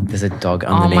 I've got there's a dog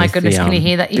underneath. Oh my goodness! Can you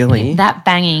hear that? Billy. That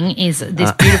banging is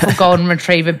this beautiful golden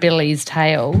retriever Billy's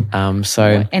tail.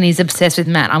 And he's obsessed with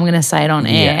Matt. I'm going to say it on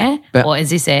air. Or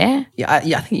is this air? Yeah.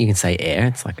 I think you can say air.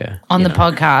 It's like on the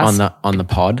podcast on the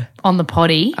pod. On the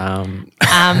potty.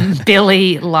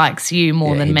 Billy likes you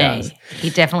more than me. Does. He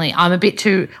definitely. I'm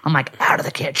like, out of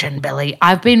the kitchen, Billy.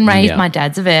 I've been raised. My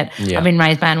dad's a vet. Yeah. I've been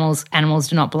raised by animals. Animals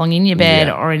do not belong in your bed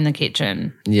or in the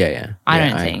kitchen. Yeah. I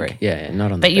don't think. Agree. Yeah,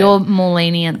 not on the bed. But you're more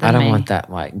lenient than me. I don't want that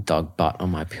like dog butt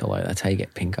on my pillow. That's how you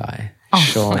get pink eye.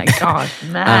 Oh my God,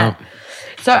 Matt.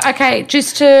 So, okay,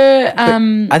 just to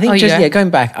I think going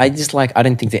back, I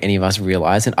didn't think that any of us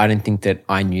realized, and I didn't think that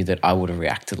I knew that I would have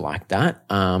reacted like that.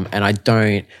 And I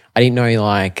didn't know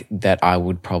like that I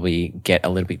would probably get a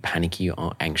little bit panicky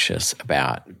or anxious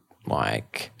about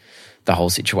like the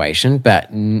whole situation. But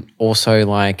also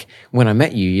like when I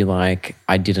met you, you're like,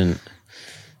 I didn't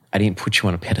put you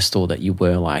on a pedestal that you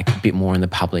were like a bit more in the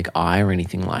public eye or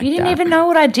anything like that. You didn't even know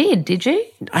what I did you?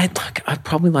 I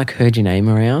probably like heard your name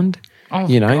around. Oh,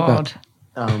 God.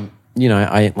 But,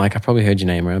 I probably heard your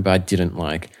name around, but I didn't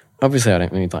obviously I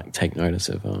don't really take notice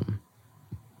of,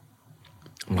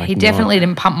 he definitely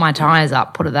didn't pump my tyres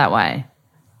up, put it that way.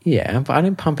 Yeah, but I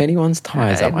didn't pump anyone's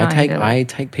tyres up. No, I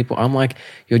take people, I'm like,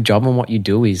 your job and what you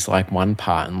do is like one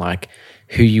part, and like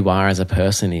who you are as a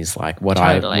person is like what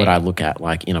I look at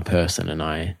like in a person,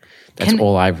 and that's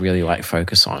all I really like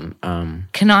focus on.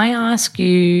 Can I ask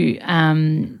you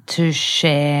to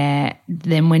share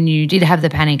then when you did have the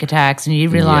panic attacks and you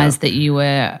realised that you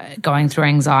were going through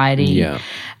anxiety,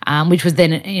 which was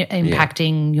then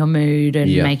impacting your mood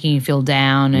and making you feel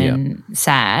down and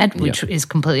sad, which is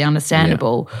completely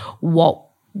understandable.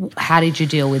 How did you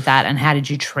deal with that and how did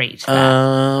you treat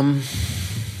that?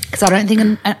 Because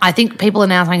I think people are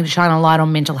now trying to shine a light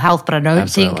on mental health, but I don't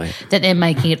think that they're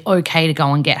making it okay to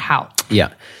go and get help.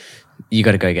 Yeah, you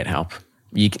got to go get help.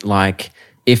 You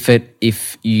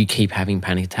if you keep having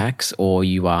panic attacks or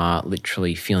you are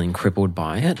literally feeling crippled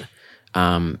by it,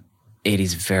 it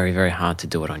is very, very hard to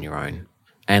do it on your own.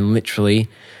 And literally,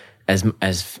 as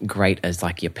great as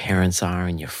like your parents are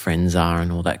and your friends are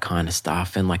and all that kind of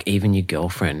stuff, and like even your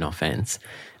girlfriend, no offense.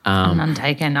 I'm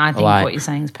untaken. I think what you're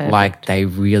saying is perfect. Like they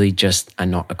really just are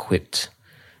not equipped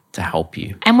to help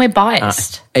you. And we're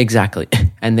biased. Exactly.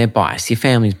 And they're biased. Your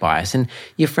family's biased. And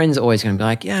your friends are always going to be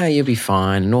like, yeah, you'll be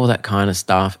fine and all that kind of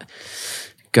stuff.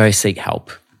 Go seek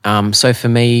help. So for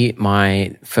me,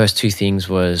 my first two things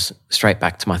was straight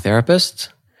back to my therapist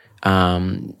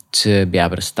to be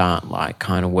able to start like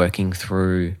kind of working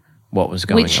through what was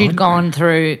going on. Which you'd gone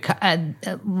through,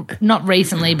 not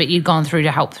recently, but you'd gone through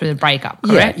to help through the breakup,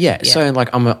 correct? Yeah. So like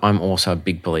I'm also a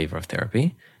big believer of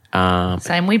therapy.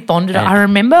 Same, we bonded. I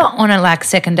remember on a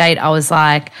second date, I was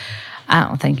like,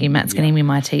 oh, thank you, Matt's getting me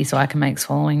my tea so I can make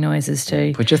swallowing noises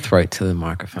too. Put your throat to the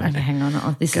microphone. Okay, hang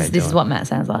on. This is what Matt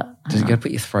sounds like. Just got to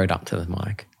put your throat up to the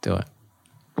mic. Do it.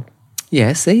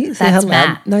 Yeah, see? That's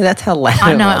Matt. No, that's how loud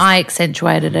I know, I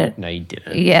accentuated it. No, you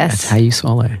didn't. Yes. That's how you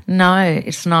swallow. No,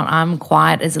 it's not. I'm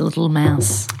quiet as a little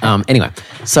mouse. Anyway,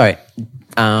 so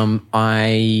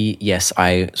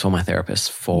I saw my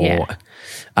therapist for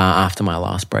after my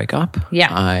last breakup. Yeah.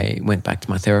 I went back to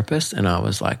my therapist and I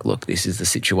was like, look, this is the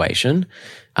situation.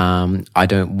 I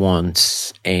don't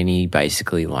want any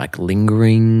basically like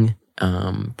lingering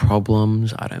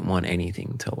problems. I don't want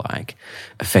anything to like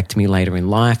affect me later in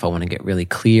life. I want to get really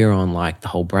clear on like the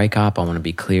whole breakup. I want to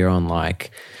be clear on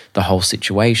like the whole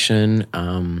situation.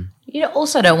 You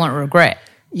also don't want regret.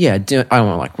 Yeah, I don't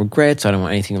want like regrets. I don't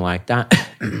want anything like that.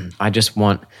 I just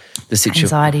want the situation.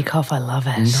 Anxiety cough, I love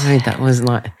it. No, that was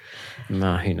like,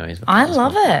 no, who knows? I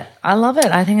love it. I love it.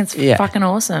 I think it's fucking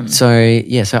awesome. So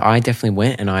I definitely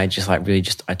went and I just like really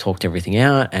I talked everything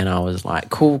out and I was like,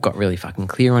 cool, got really fucking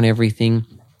clear on everything.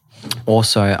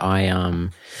 Also, I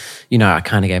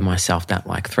kind of gave myself that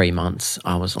like 3 months.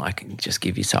 I was like, just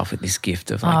give yourself this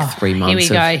gift of like 3 months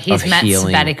here we go. Here's Matt's healing.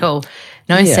 sabbatical.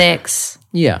 No sex.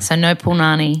 Yeah. So no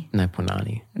punani. No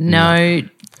punani. No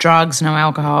drugs, no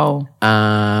alcohol.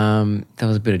 There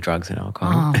was a bit of drugs and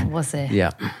alcohol. Oh, was there?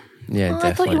 Yeah. Yeah, definitely.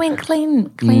 I thought you went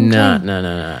clean. No.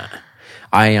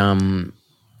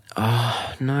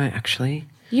 No, actually.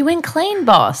 You went clean,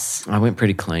 boss. I went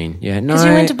pretty clean. Yeah, no. Because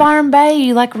you went to Byron Bay,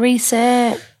 you like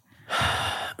reset.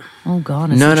 Oh, God.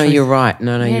 No, you're right.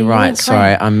 No, you're right.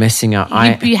 Sorry, I'm messing up.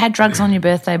 You had drugs on your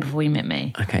birthday before you met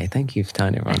me. Okay, thank you for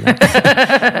telling everyone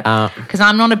that. Because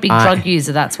I'm not a big drug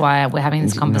user. That's why we're having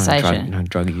this conversation. Not a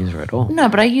drug user at all. No,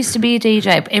 but I used to be a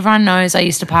DJ. Everyone knows I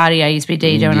used to party. I used to be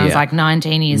a DJ when I was like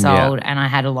 19 years old, and I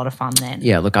had a lot of fun then.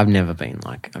 Yeah, look, I've never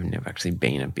actually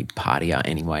been a big partier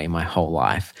anyway in my whole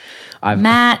life.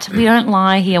 Matt, we don't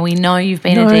lie here. We know you've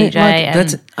been a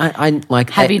DJ.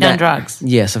 Have you done drugs?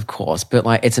 Yes, of course. But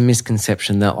like, it's a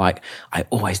misconception that like I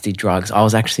always did drugs. I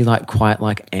was actually like quite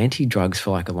like anti-drugs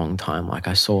for like a long time. Like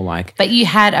I saw like. But you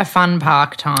had a fun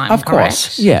park time. Of correct?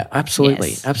 Course, yeah, absolutely,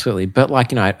 Yes. absolutely. But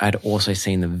like I'd also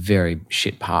seen the very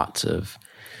shit parts of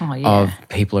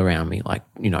people around me, like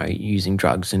using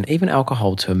drugs and even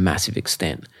alcohol to a massive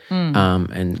extent,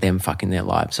 and them fucking their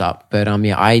lives up. But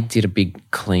I did a big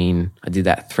clean. I did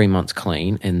that 3 months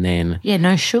clean, and then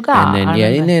no sugar,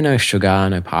 and then no sugar,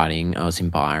 no partying. I was in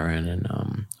Byron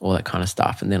and all that kind of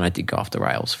stuff, and then I did go off the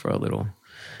rails for a little.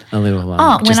 When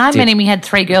I met him, he had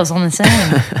 3 girls on the scene.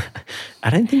 I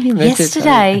don't think he meant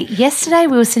Yesterday,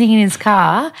 we were sitting in his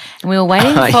car and we were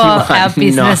waiting for our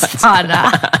business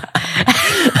partner.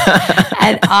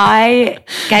 And I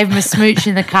gave him a smooch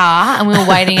in the car and we were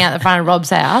waiting out the front of Rob's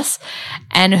house,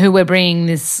 and who we're bringing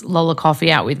this Lola coffee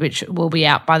out with, which will be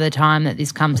out by the time that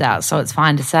this comes out, so it's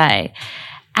fine to say.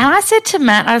 And I said to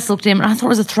Matt, I just looked at him and I thought it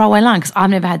was a throwaway line because I've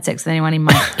never had sex with anyone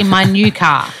in my new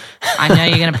car. I know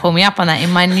you're going to pull me up on that.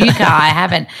 In my new car, I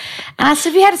haven't. And I said,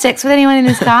 have you had sex with anyone in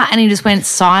this car? And he just went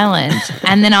silent.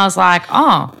 And then I was like,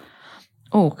 oh,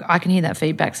 I can hear that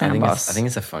feedback sound, boss. I think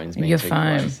it's the phone's being your too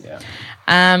phone. close, yeah.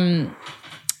 And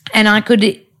I could,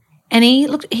 and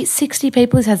he's 60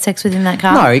 people he's had sex with in that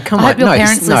car. No, come on. I hope your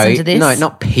parents listen to this. No,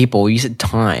 not people. You said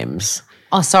times.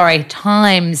 Oh, sorry,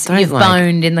 times you've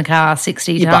boned in the car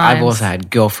 60 times. But I've also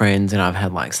had girlfriends and I've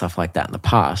had like stuff like that in the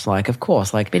past. Like, of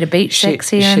course, like bit of beach sex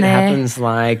here and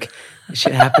there.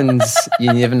 Shit happens.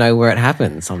 You never know where it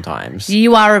happens sometimes.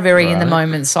 You are a very in the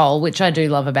moment soul, which I do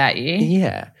love about you.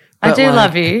 Yeah. I do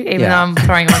love you, even though I'm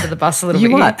throwing you under the bus a little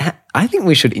bit. What? I think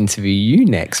we should interview you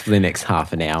next for the next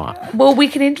half an hour. Well, we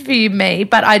can interview me,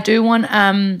 but I do want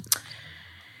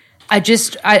I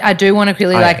do want to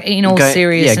quickly, in all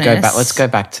seriousness. Yeah, go back. Let's go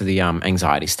back to the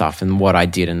anxiety stuff and what I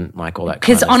did and like all that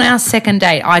kind of stuff. Because on our second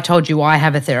date, I told you I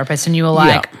have a therapist and you were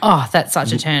like, oh, that's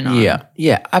such a turn on.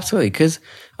 Yeah, absolutely. Because,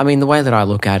 I mean, the way that I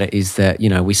look at it is that,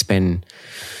 we spend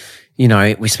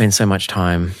so much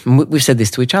time, we've said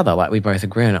this to each other, like we both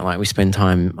agree on it, like we spend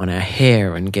time on our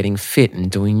hair and getting fit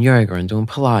and doing yoga and doing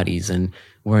Pilates and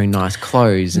wearing nice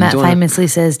clothes. Matt famously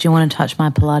says, do you want to touch my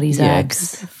Pilates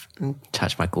abs?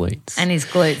 Touch my glutes. And his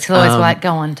glutes. He'll always like,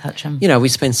 go on, touch them. We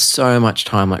spend so much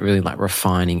time like really like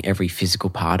refining every physical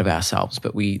part of ourselves,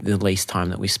 but the least time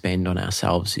that we spend on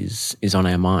ourselves is on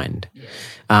our mind. Yeah.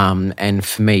 And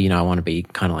for me, I want to be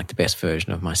kind of like the best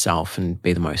version of myself and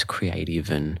be the most creative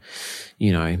and,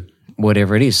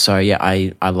 whatever it is. So yeah,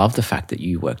 I love the fact that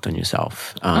you worked on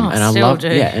yourself.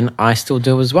 And I still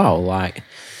do as well. Like,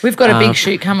 we've got a big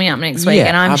shoot coming up next week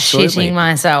and I'm absolutely. shitting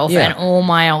myself and all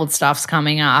my old stuff's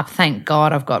coming up. Thank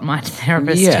God I've got my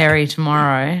therapist, Terry,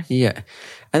 tomorrow. Yeah.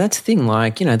 And that's the thing,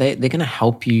 like, they're going to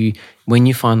help you when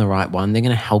you find the right one. They're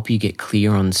going to help you get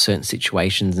clear on certain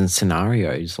situations and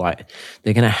scenarios. Like,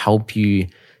 they're going to help you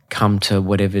come to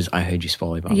whatever's. I heard you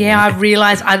swallow, by the way. I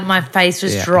realised my face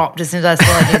just dropped as soon as I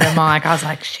swallowed in the mic. I was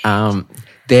like, shit. A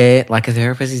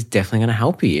therapist is definitely going to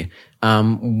help you.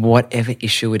 Whatever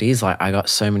issue it is. Like, I got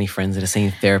so many friends that are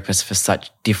seeing therapists for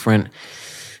such different.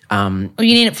 You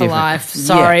need it for life.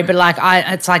 Sorry, but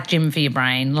it's like gym for your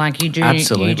brain. Like you do need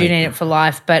it for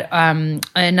life. But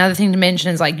another thing to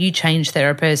mention is like you changed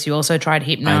therapists. You also tried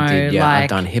hypno. I did. Yeah, I've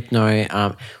done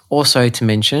hypno. Also to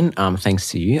mention, thanks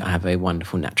to you, I have a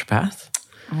wonderful naturopath.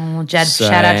 Oh,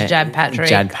 shout out to Jad Patrick.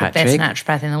 The best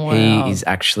naturopath in the world. He is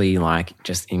actually like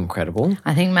just incredible.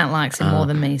 I think Matt likes him more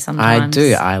than me sometimes. I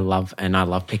do. I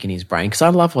love picking his brain because I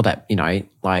love all that,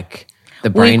 like the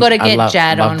brain. We've got to get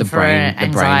Jad on for an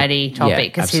anxiety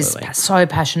topic because he's so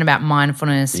passionate about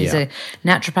mindfulness. He's a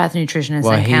naturopath,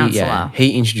 nutritionist and counsellor.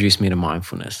 He introduced me to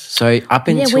mindfulness. So up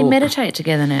until... we meditate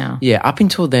together now. Yeah, up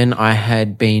until then I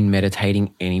had been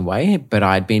meditating anyway, but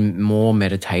I'd been more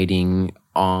meditating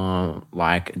on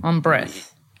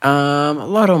breath. A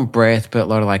lot on breath, but a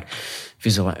lot of like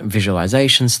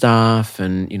visualization stuff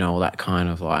and all that kind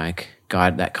of like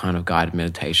guided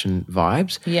meditation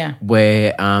vibes. Yeah.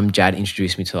 Where Jad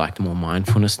introduced me to like the more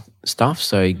mindfulness stuff,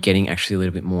 so getting actually a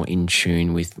little bit more in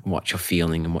tune with what you're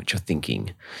feeling and what you're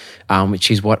thinking,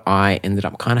 which is what I ended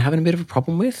up kind of having a bit of a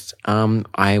problem with.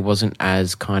 I wasn't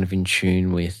as kind of in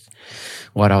tune with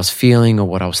what I was feeling or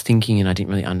what I was thinking, and I didn't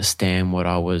really understand why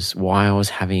I was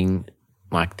having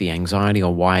like the anxiety,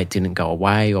 or why it didn't go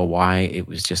away, or why it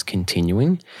was just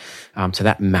continuing. So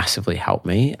that massively helped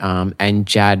me. And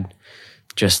Jad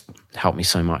just helped me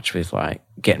so much with like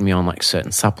getting me on like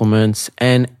certain supplements.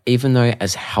 And even though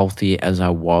as healthy as I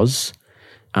was,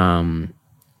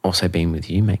 also being with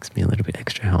you makes me a little bit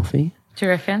extra healthy. Do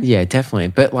you reckon? Yeah, definitely.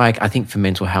 But like I think for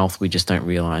mental health, we just don't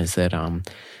realize that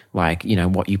like, you know,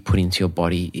 what you put into your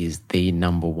body is the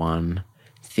number one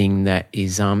thing that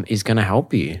is going to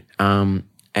help you. And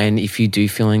if you do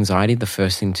feel anxiety, the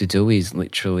first thing to do is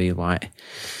literally like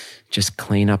just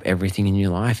clean up everything in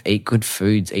your life. Eat good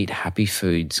foods, eat happy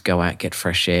foods, go out, get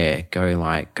fresh air,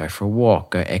 go for a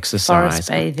walk, go exercise,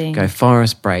 go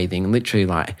forest bathing, literally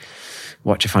like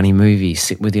watch a funny movie,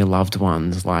 sit with your loved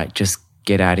ones, like just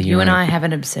get out of your You and I have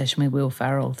an obsession with Will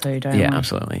Ferrell too, don't we? Yeah,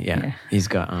 absolutely. Yeah. He's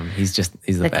got he's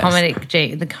the best.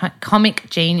 Comic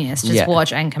genius. Just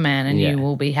watch Anchorman and you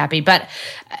will be happy. But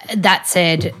that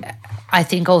said, I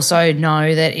think also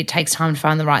know that it takes time to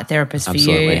find the right therapist for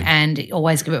you, and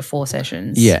always give it 4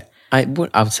 sessions. Yeah. I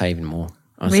would say even more.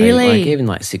 I'd really? Say like even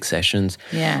like 6 sessions.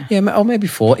 Yeah. Yeah, or maybe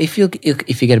 4. If you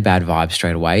get a bad vibe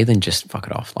straight away, then just fuck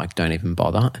it off. Like don't even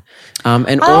bother.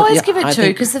 And I always give it 2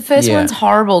 because the first one's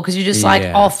horrible because you're just like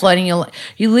offloading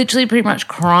you're literally pretty much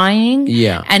crying.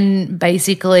 Yeah. And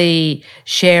basically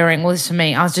sharing. Well, this for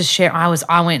me, I was just sharing.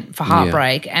 I went for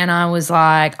heartbreak and I was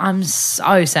like, I'm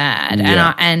so sad.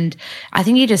 Yeah. And I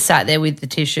think he just sat there with the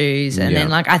tissues and then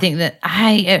like I think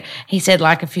that he said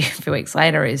like a few weeks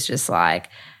later is just like,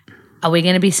 are we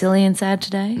going to be silly and sad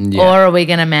today, or are we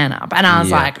going to man up? And I was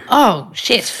like, oh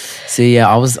shit. See,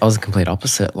 I was a complete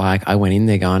opposite. Like I went in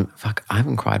there going, fuck, I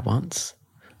haven't cried once.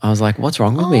 I was like, what's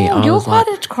wrong with me? You're quite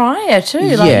a crier too.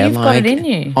 Like you've got it in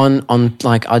you. On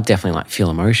like I definitely like feel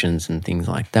emotions and things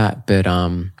like that. But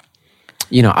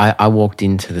you know, I walked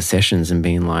into the sessions and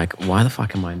being like, why the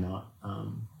fuck am I not?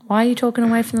 Why are you talking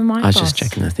away from the mic? I was just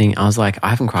checking the thing. I was like, I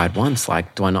haven't cried once.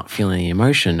 Like, do I not feel any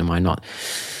emotion? Am I not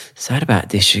sad about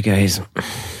this? She goes,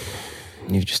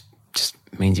 you just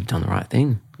means you've done the right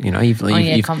thing. You know, you've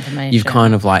confirmation. You've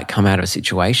kind of like come out of a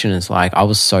situation. It's like I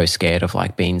was so scared of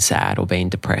like being sad or being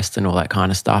depressed and all that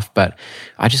kind of stuff. But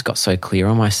I just got so clear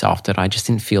on myself that I just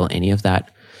didn't feel any of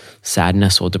that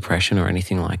sadness or depression or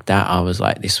anything like that. I was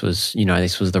like, this was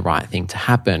the right thing to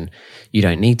happen. You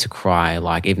don't need to cry.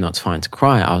 Like, even though it's fine to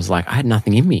cry, I was like, I had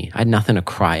nothing in me. I had nothing to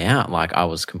cry out. Like, I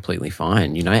was completely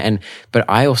fine, you know? But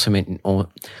I also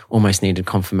almost needed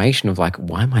confirmation of like,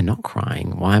 why am I not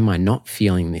crying? Why am I not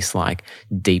feeling this like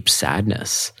deep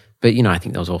sadness? But, you know, I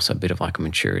think there was also a bit of like a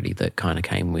maturity that kind of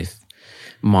came with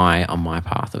on my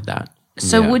path of that.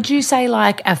 So would you say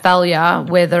like a failure,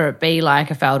 whether it be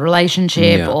like a failed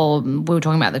relationship or we were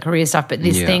talking about the career stuff, but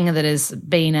this thing that has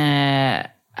been a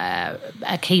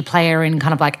key player in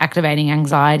kind of like activating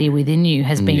anxiety within you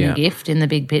has been a gift in the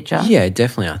big picture? Yeah,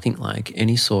 definitely. I think like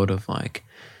any sort of like,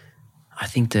 I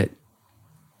think that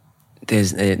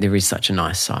there is such a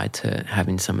nice side to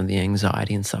having some of the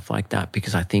anxiety and stuff like that,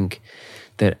 because I think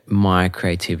that my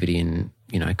creativity and,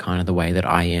 you know, kind of the way that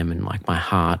I am and like my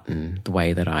heart and the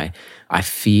way that I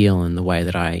feel and the way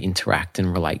that I interact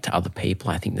and relate to other people,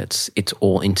 I think it's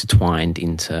all intertwined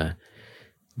into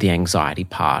the anxiety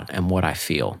part and what I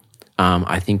feel.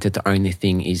 I think that the only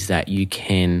thing is that you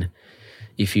can,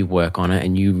 if you work on it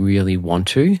and you really want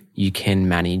to, you can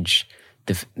manage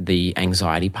the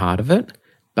anxiety part of it.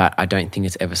 But I don't think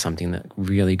it's ever something that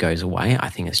really goes away. I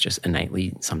think it's just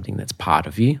innately something that's part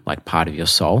of you, like part of your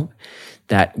soul,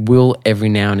 that will every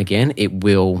now and again, it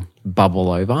will bubble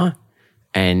over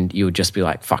and you'll just be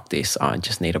like, fuck this, I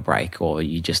just need a break. Or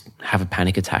you just have a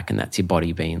panic attack and that's your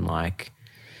body being like,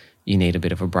 you need a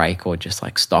bit of a break or just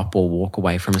like stop or walk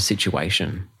away from a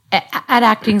situation. At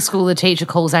acting school, the teacher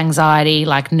calls anxiety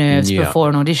like nerves before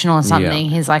an audition or something.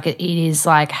 He's like, it is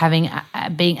like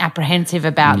being apprehensive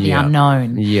about the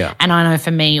unknown. Yeah. And I know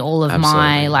for me, all of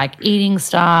my like eating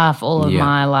stuff, all of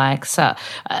my like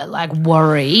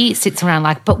worry sits around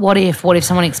like, but what if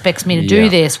someone expects me to do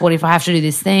this? What if I have to do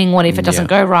this thing? What if it doesn't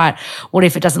go right? What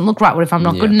if it doesn't look right? What if I'm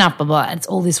not good enough? Blah, blah. It's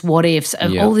all this what ifs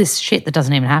of all this shit that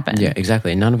doesn't even happen. Yeah,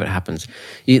 exactly. None of it happens.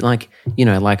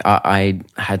 I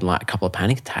had like a couple of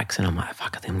panic attacks. And I'm like,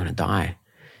 fuck, I think I'm going to die,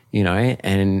 you know?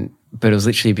 But it was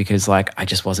literally because like I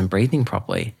just wasn't breathing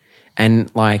properly.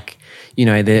 And like, you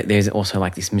know, there's also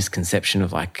like this misconception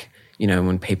of like, you know,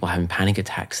 when people are having panic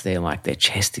attacks, they're like, their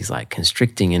chest is like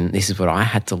constricting. And this is what I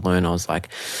had to learn. I was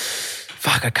like,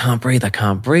 fuck, I can't breathe.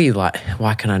 Like,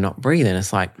 why can I not breathe? And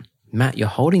it's like, Matt, you're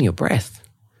holding your breath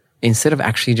instead of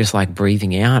actually just like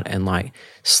breathing out and like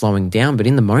slowing down. But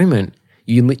in the moment,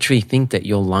 you literally think that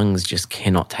your lungs just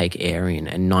cannot take air in,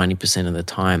 and 90% of the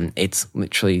time it's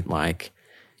literally like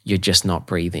you're just not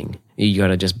breathing. You got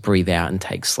to just breathe out and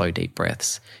take slow, deep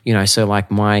breaths. So like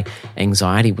my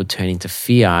anxiety would turn into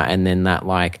fear, and then that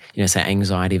like, say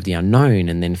anxiety of the unknown,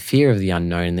 and then fear of the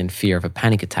unknown, and then fear of a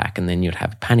panic attack, and then you'd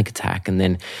have a panic attack, and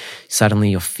then suddenly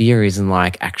your fear isn't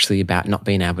like actually about not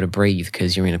being able to breathe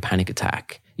because you're in a panic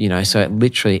attack. So it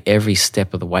literally every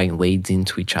step of the way leads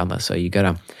into each other. So you got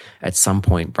to at some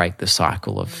point break the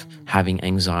cycle of having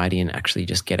anxiety and actually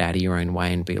just get out of your own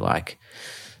way and be like,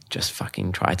 just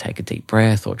fucking try take a deep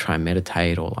breath or try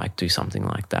meditate or like do something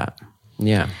like that.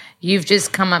 Yeah. You've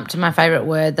just come up to my favorite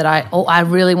word that I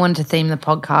really wanted to theme the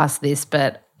podcast this,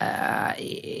 but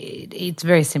it's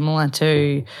very similar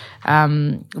to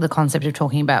the concept of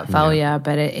talking about failure,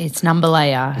 but it's number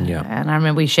layer. Yeah. And I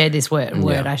remember we shared this word.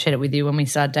 I shared it with you when we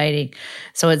started dating.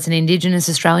 So it's an Indigenous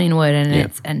Australian word, and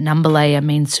it's a number layer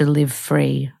means to live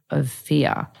free of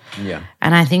fear. Yeah.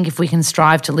 And I think if we can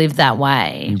strive to live that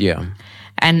way. Yeah.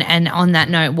 And on that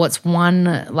note, what's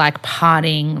one like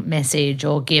parting message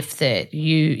or gift that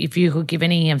if you could give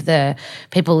any of the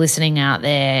people listening out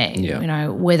there,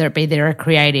 whether it be they're a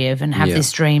creative and have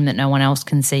this dream that no one else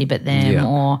can see but them,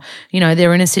 or,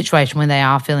 they're in a situation where they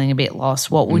are feeling a bit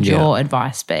lost, what would your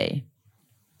advice be?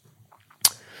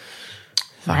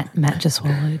 Matt just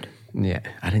swallowed. Yeah,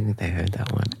 I didn't think they heard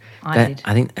that one. I did.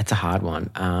 I think that's a hard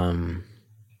one.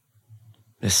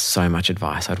 There's so much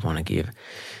advice I'd want to give.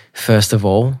 First of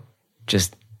all,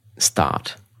 just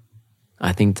start.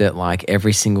 I think that like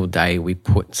every single day we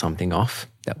put something off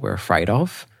that we're afraid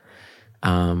of,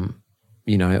 or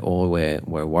we're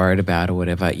worried about or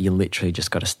whatever, you literally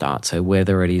just got to start. So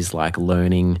whether it is like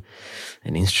learning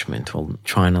an instrument or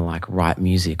trying to like write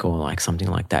music or like something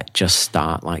like that, just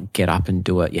start. Like get up and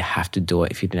do it. You have to do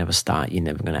it. If you never start, you're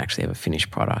never going to actually have a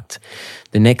finished product.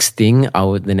 The next thing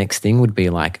would be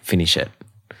like finish it.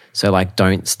 So like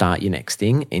don't start your next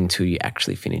thing until you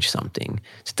actually finish something.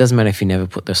 So it doesn't matter if you never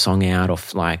put the song out or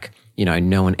if like,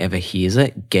 no one ever hears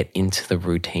it, get into the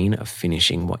routine of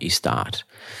finishing what you start.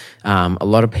 A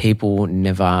lot of people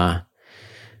never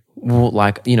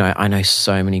I know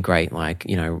so many great like,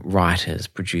 writers,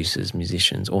 producers,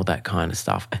 musicians, all that kind of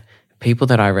stuff. People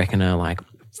that I reckon are like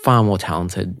far more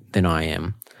talented than I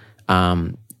am,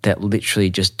 that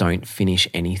literally just don't finish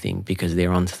anything because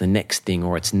they're on to the next thing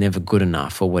or it's never good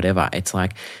enough or whatever. It's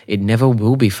like it never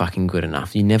will be fucking good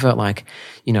enough. You never like,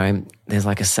 there's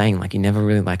like a saying, like you never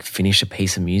really like finish a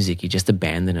piece of music. You just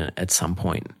abandon it at some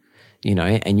point,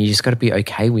 and you just got to be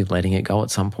okay with letting it go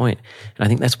at some point. And I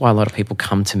think that's why a lot of people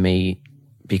come to me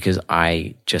because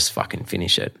I just fucking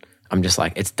finish it. I'm just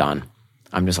like, it's done.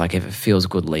 I'm just like, if it feels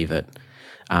good, leave it.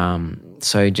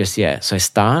 So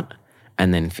start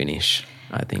and then finish.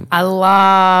 I think. I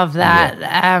love that.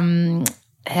 Yeah.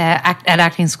 At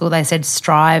acting school, they said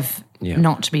strive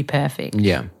not to be perfect.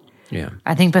 Yeah, yeah.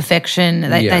 I think perfection,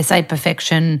 they say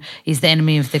perfection is the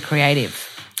enemy of the creative.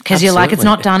 Because you're like, it's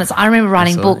not done. I remember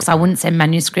writing books. I wouldn't send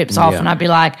manuscripts off and I'd be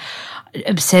like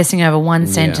obsessing over one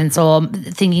sentence or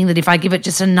thinking that if I give it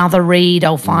just another read,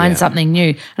 I'll find something new.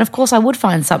 And, of course, I would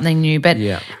find something new. But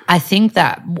I think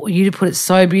that you put it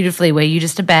so beautifully where you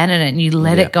just abandon it and you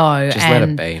let it go. Just let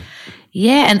it be.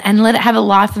 Yeah, and let it have a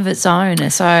life of its own.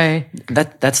 So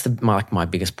that's my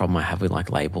biggest problem I have with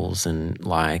like labels and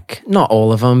like not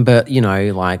all of them, but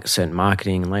like certain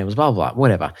marketing and labels, blah blah,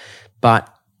 whatever.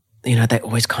 But they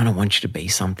always kind of want you to be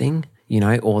something,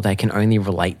 or they can only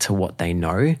relate to what they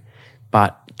know.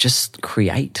 But just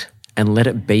create and let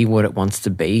it be what it wants to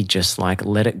be. Just like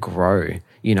let it grow.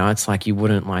 It's like you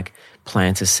wouldn't like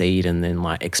plant a seed and then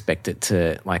like expect it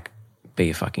to like be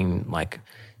a fucking like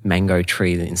mango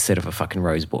tree instead of a fucking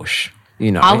rose bush,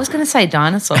 I was going to say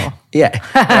dinosaur. Yeah.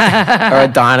 or a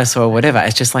dinosaur or whatever.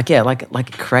 It's just like,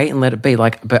 like create and let it be.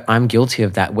 Like, but I'm guilty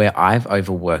of that where I've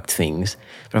overworked things,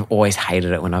 but I've always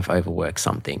hated it when I've overworked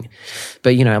something.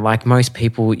 But, like most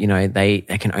people, they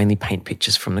can only paint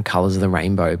pictures from the colours of the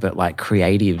rainbow, but like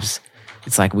creatives,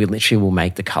 it's like we literally will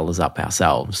make the colours up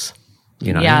ourselves,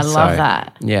 Yeah, I love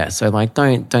that. Yeah. So like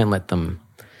don't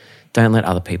let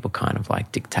other people kind of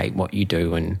like dictate what you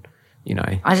do and,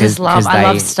 I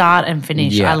love start and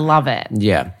finish. Yeah, I love it.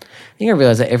 Yeah. I think I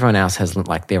realize that everyone else has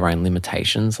like their own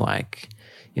limitations. Like,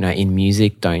 in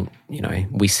music,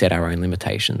 we set our own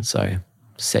limitations. So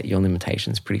set your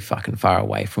limitations pretty fucking far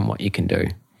away from what you can do.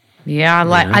 Yeah, I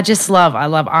love,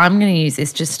 I'm going to use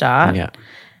this, just start. Yeah.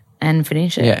 And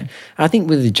finish it. Yeah. I think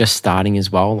with just starting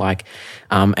as well, like,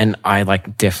 and I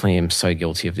like definitely am so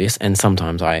guilty of this, and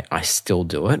sometimes I still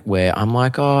do it where I'm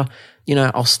like,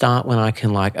 I'll start when I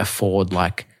can like afford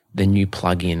like the new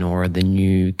plugin or the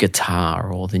new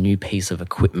guitar or the new piece of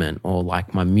equipment, or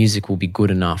like my music will be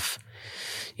good enough,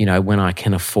 you know, when I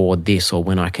can afford this or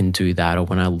when I can do that or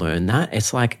when I learn that.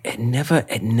 It's like it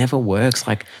never works.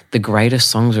 Like the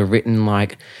greatest songs are written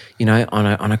like, you know, on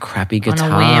a crappy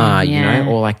guitar, whim, you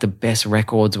know, or like the best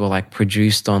records were like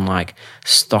produced on like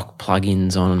stock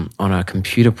plugins on a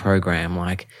computer program.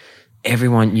 Like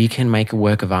everyone, you can make a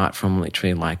work of art from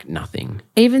literally like nothing.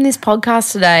 Even this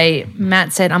podcast today,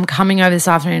 Matt said, I'm coming over this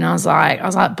afternoon. I was like,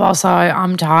 Bosso,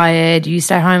 I'm tired. You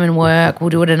stay home and work. We'll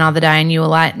do it another day. And you were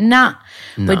like, nah.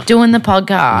 We're doing the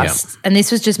podcast. And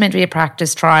this was just meant to be a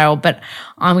practice trial, but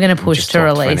I'm going to push to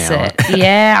release it.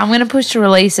 Yeah, I'm going to push to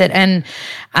release it. And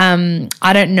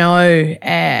I don't know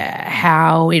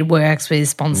how it works with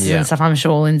sponsors and stuff. I'm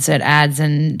sure we'll insert ads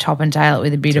and top and tail it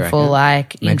with a beautiful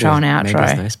like intro and outro. Maybe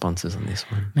there's no sponsors on this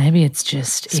one. Maybe it's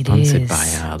just sponsored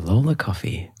by Lola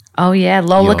Coffee. Oh, yeah,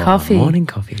 Lola Coffee. Morning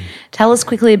coffee. Tell us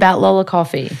quickly about Lola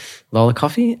Coffee. Lola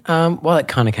Coffee? Well, it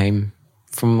kind of came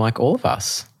from like all of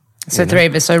us. So three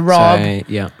of us. So Rob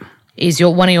is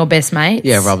one of your best mates.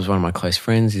 Yeah, Rob's one of my close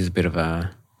friends. He's a bit of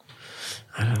a,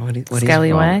 I don't know, what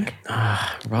scallywag.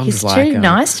 Rob's he's like too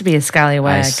nice to be a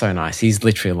scallywag. He's so nice. He's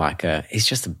literally like he's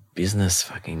just a business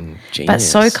fucking genius. But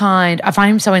so kind. I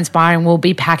find him so inspiring. We'll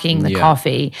be packing the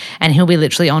coffee and he'll be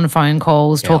literally on phone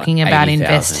calls talking like about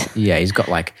 80,000. Yeah, he's got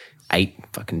like 8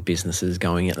 fucking businesses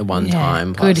going at the one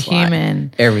time. Good plus, human.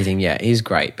 Like, everything, he's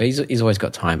great. But he's always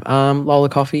got time. Lola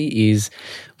Coffee is,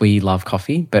 we love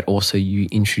coffee, but also you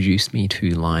introduced me to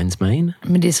lion's mane.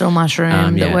 Medicinal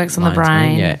mushroom that works on the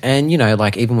brain. Yeah, and you know,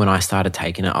 like even when I started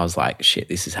taking it, I was like, shit,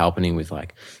 this is helping with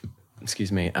like,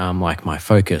 like my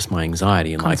focus, my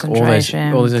anxiety, and like all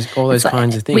those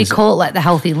kinds of things. We call it like the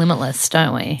healthy limitless,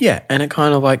 don't we? Yeah, and it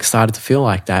kind of like started to feel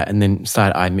like that, and then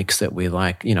I mixed it with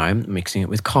like, you know, mixing it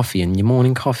with coffee and your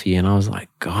morning coffee, and I was like,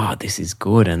 God, this is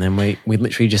good. And then we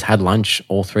literally just had lunch,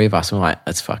 all three of us, and we're like,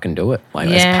 let's fucking do it. Like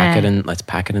let's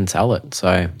pack it and sell it.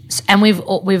 So and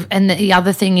we've and the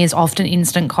other thing is often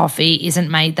instant coffee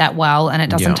isn't made that well, and it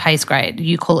doesn't taste great.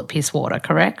 You call it piss water,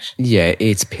 correct? Yeah,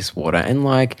 it's piss water, and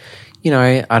like, you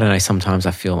know, I don't know, sometimes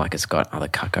I feel like it's got other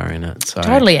caca in it. So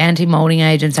totally anti-molding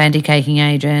agents, anti-caking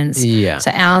agents. Yeah.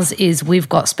 So ours is, we've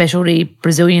got specialty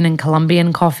Brazilian and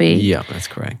Colombian coffee. Yeah, that's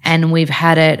correct. And we've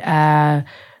had it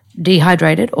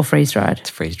dehydrated or freeze-dried? It's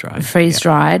freeze-dried.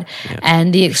 Freeze-dried. Yeah.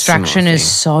 And the extraction is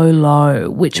so low,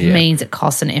 which means it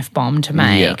costs an F-bomb to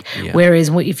make. Yeah. Whereas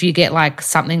if you get like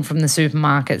something from the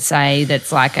supermarket, say,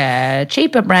 that's like a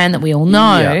cheaper brand that we all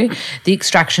know, the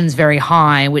extraction's very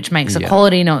high, which makes the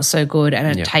quality not so good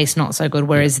and it tastes not so good,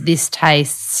 whereas this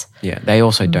tastes... Yeah, they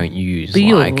also don't use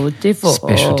beautiful. Like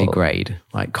specialty grade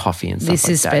like coffee and stuff like that. This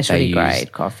is specialty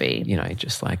grade coffee. You know,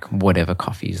 just like whatever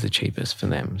coffee is the cheapest for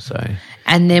them. So,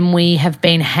 and then we have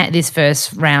been this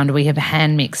first round we have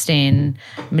hand mixed in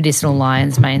medicinal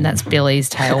lion's mane. That's Billy's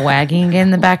tail wagging again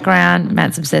in the background.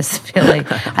 Matt's obsessed with Billy.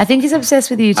 I think he's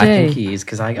obsessed with you too. I think he is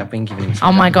because I've been giving him.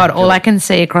 Oh my God! All I can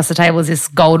see across the table is this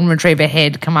golden retriever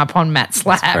head come up on Matt's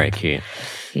lap. That's very cute.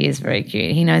 He is very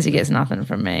cute. He knows he gets nothing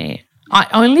from me.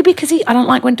 Only because I don't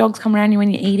like when dogs come around you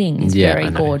when you're eating. He's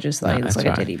very gorgeous though. He looks like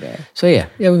a teddy bear. So yeah,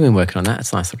 we've been working on that.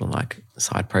 It's a nice little like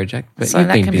side project. But you've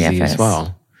been busy as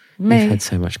well. Me. You've had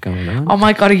so much going on. Oh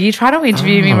my God, are you trying to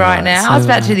interview me right now? I was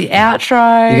about to do the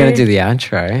outro. You're going to do the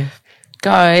outro?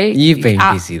 Go. You've been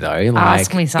busy though. Like,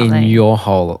 ask me something. In your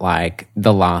whole like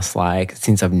the last like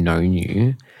since I've known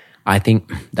you, I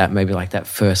think that maybe like that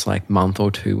first like month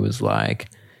or two was like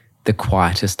the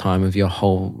quietest time of your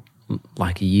whole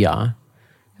like year.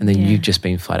 And then you've just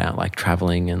been flat out like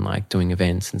traveling and like doing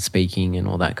events and speaking and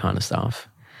all that kind of stuff.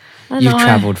 You've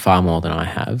traveled far more than I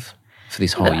have for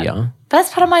this whole year. But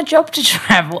that's part of my job to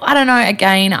travel. I don't know.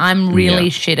 Again, I'm really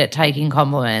shit at taking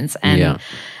compliments and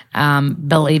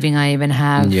believing I even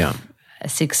have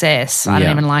success. I don't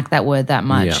even like that word that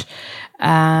much.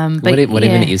 But what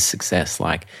even is success?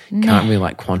 Like, can't really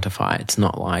like quantify it. It's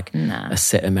not like a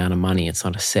set amount of money. It's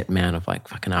not a set amount of like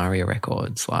fucking ARIA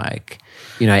records. Like,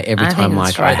 you know, every time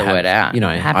like I have, the word out. You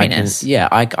know, happiness.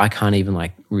 I can't even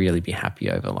like really be happy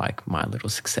over like my little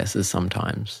successes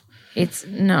sometimes. It's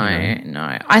no.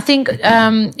 I think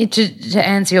to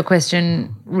answer your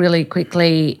question really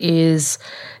quickly is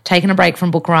taking a break from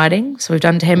book writing. So we've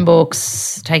done 10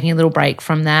 books, taking a little break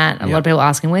from that. A lot of people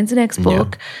asking, when's the next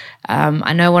book?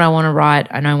 I know what I want to write.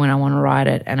 I know when I want to write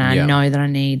it. And I know that I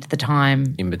need the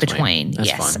time in between.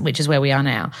 That's fine. Which is where we are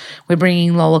now. We're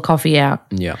bringing Lola Coffee out.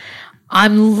 Yeah.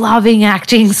 I'm loving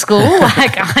acting school.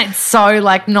 Like it's so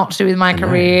like not to do with my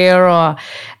career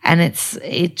and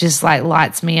it just like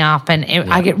lights me up and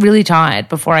I get really tired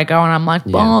before I go and I'm like,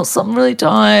 boss, I'm really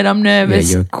tired. I'm nervous.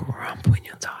 Yeah, you're a grump when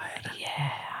you're tired.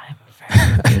 Yeah, I'm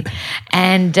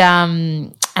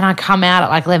very and I come out at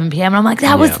like 11 p.m. and I'm like,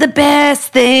 that was the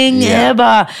best thing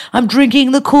ever. I'm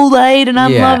drinking the Kool-Aid and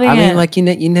I'm loving it. I mean, like you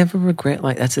never regret.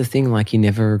 Like that's the thing. Like you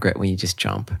never regret when you just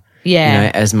jump. Yeah. You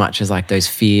know, as much as like those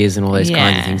fears and all those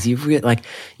kinds of things, you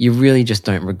really just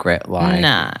don't regret you learn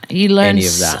any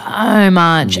of that. So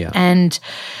much. Yeah. And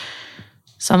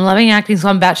so I'm loving acting. So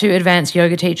I'm about to advanced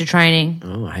yoga teacher training.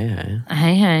 Oh, hey.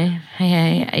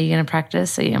 Are you going to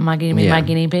practice? Am I going to be my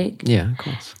guinea pig? Yeah, of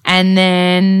course. And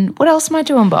then what else am I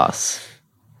doing, boss?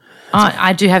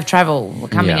 I do have travel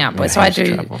coming up. So I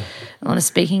do a lot of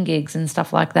speaking gigs and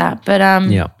stuff like that. But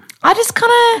I just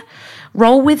kind of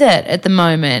roll with it at the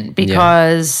moment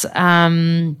because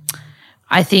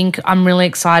I think I'm really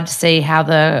excited to see how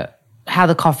the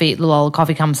Lola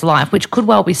coffee comes to life, which could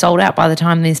well be sold out by the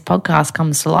time this podcast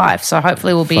comes to life. So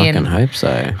hopefully we'll be hope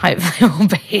so. Hopefully we'll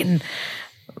be in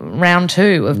round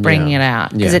 2 of bringing it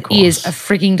out because it is a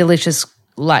freaking delicious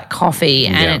like coffee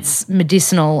and it's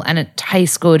medicinal and it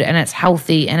tastes good and it's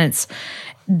healthy and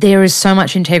there is so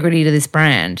much integrity to this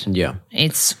brand. Yeah,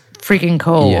 it's freaking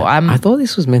cool. Yeah. I thought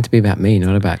this was meant to be about me,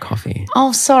 not about coffee.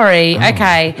 Oh, sorry.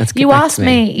 Okay. You asked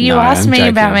me. You asked me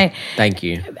about me. Thank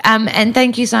you. And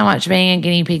thank you so much for being a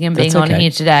guinea pig and being on here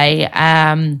today.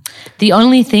 The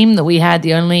only theme that we had,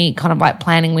 the only kind of like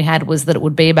planning we had was that it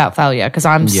would be about failure because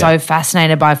I'm so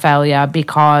fascinated by failure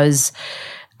because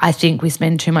I think we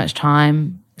spend too much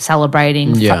time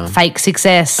celebrating fake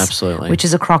success, absolutely, which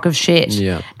is a crock of shit.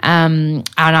 Yeah. And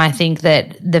I think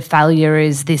that the failure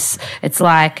is this. It's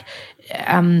like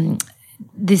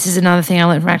this is another thing I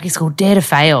learned from acting school: dare to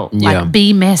fail. Like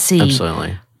be messy,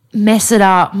 absolutely, mess it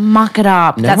up, muck it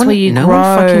up. That's where you grow. No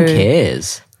one fucking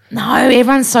cares. No,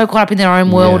 everyone's so caught up in their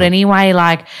own world anyway.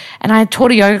 Like, and I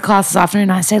taught a yoga class this afternoon.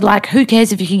 And I said, like, who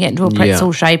cares if you can get into a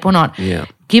pretzel shape or not? Yeah.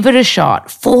 Give it a shot.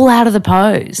 Fall out of the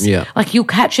pose. Yeah. Like you'll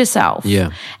catch yourself.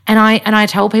 Yeah. And I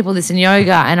tell people this in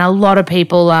yoga, and a lot of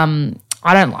people I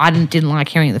didn't like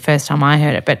hearing it the first time I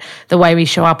heard it, but the way we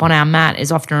show up on our mat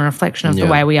is often a reflection of the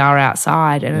way we are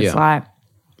outside. And it's like,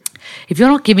 if you're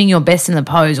not giving your best in the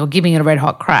pose or giving it a red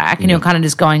hot crack and you're kind of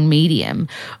just going medium,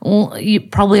 well, you're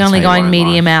probably only going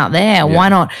medium out there. Yeah. Why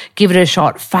not give it a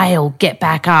shot, fail, get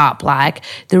back up? Like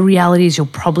the reality is you'll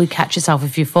probably catch yourself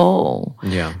if you fall.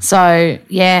 Yeah. So,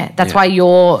 that's why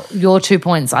your 2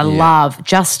 points I love.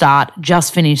 Just start,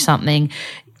 just finish something,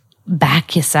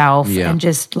 back yourself and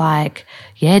just like,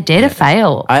 dare to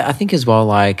fail. I think as well,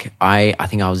 like I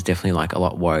think I was definitely like a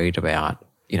lot worried about,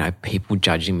 people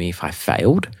judging me if I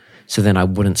failed. So then I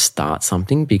wouldn't start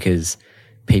something because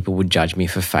people would judge me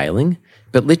for failing.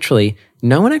 But literally,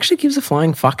 no one actually gives a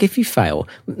flying fuck if you fail.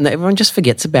 Everyone just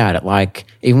forgets about it. Like,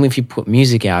 even if you put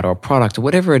music out or a product or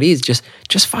whatever it is, just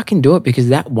fucking do it because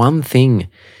that one thing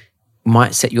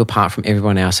might set you apart from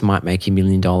everyone else and might make you $1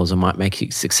 million or might make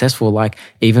you successful. Like,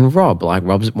 even Rob. Like,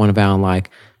 Rob's one of our, like,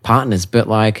 partners. But,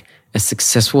 like, as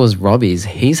successful as Rob is,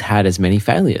 he's had as many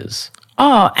failures.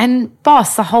 Oh, and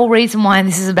boss, the whole reason why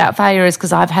this is about failure is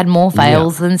because I've had more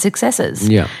fails than successes.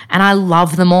 Yeah. And I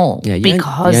love them all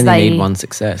because you only need one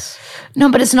success.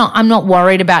 No, but it's not. I'm not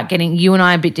worried about getting. You and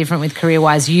I are a bit different with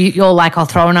career-wise. You're like, I'll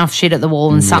throw enough shit at the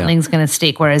wall and something's going to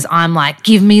stick. Whereas I'm like,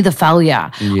 give me the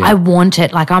failure. Yeah. I want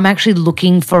it. Like I'm actually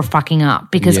looking for fucking up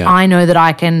because I know that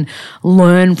I can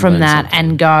learn from that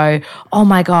and go, oh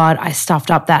my God, I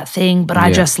stuffed up that thing, but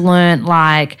I just learned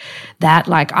like that.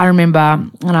 Like I remember,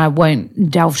 and I won't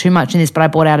delve too much in this, but I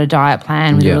bought out a diet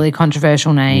plan with a really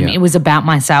controversial name. It was about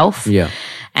myself. Yeah.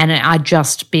 And I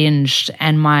just binged,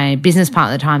 and my business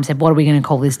partner at the time said, what are we going to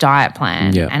call this diet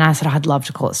plan? Yeah. And I said, I'd love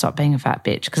to call it Stop Being a Fat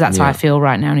Bitch because that's how I feel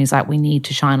right now. And he's like, we need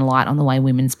to shine a light on the way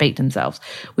women speak themselves,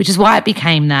 which is why it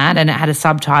became that. And it had a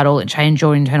subtitle, it changed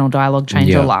your internal dialogue, change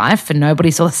your life. And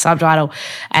nobody saw the subtitle.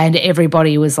 And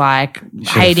everybody was like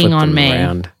hating on me.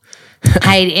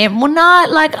 Well, no,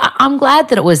 like I'm glad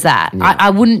that it was that. Yeah. I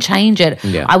wouldn't change it.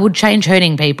 Yeah. I would change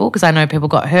hurting people because I know people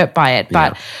got hurt by it.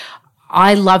 But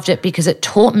I loved it because it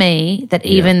taught me that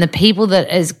even the people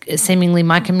that is seemingly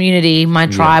my community, my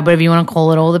tribe, whatever you want to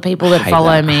call it, all the people that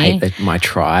follow me. My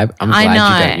tribe. I'm glad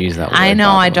you don't use that word. I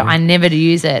know. I never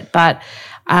use it. But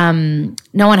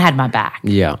no one had my back.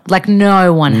 Yeah. Like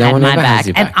no one had one my ever has back.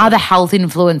 your And back, other health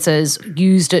influencers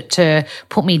used it to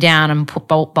put me down and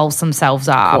bolster themselves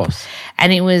up. course.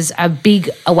 And it was a big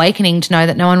awakening to know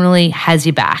that no one really has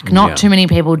your back. Not Yeah. too many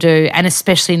people do, and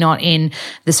especially not in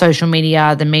the social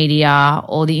media, the media,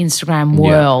 or the Instagram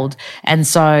world. And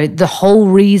so the whole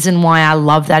reason why I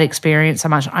love that experience so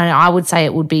much, I would say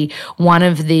it would be one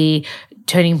of the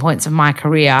turning points of my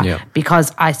career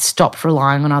because I stopped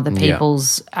relying on other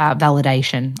people's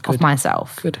validation of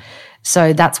myself. Good.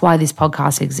 So that's why this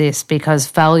podcast exists, because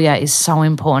failure is so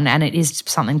important and it is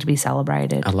something to be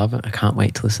celebrated. I love it. I can't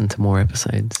wait to listen to more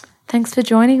episodes. Thanks for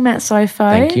joining, Matt Sofo.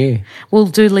 Thank you. We'll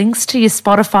do links to your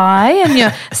Spotify and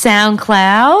your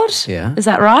SoundCloud. Yeah. Is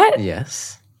that right?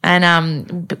 Yes.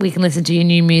 And we can listen to your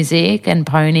new music and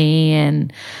Pony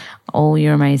and all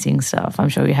your amazing stuff. I'm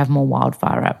sure you have more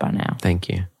Wildfire out by now. Thank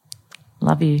you.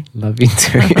 Love you. Love you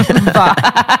too.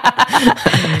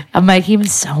 I'm making him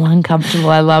so uncomfortable.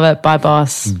 I love it. Bye,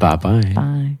 boss. Bye-bye.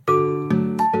 Bye.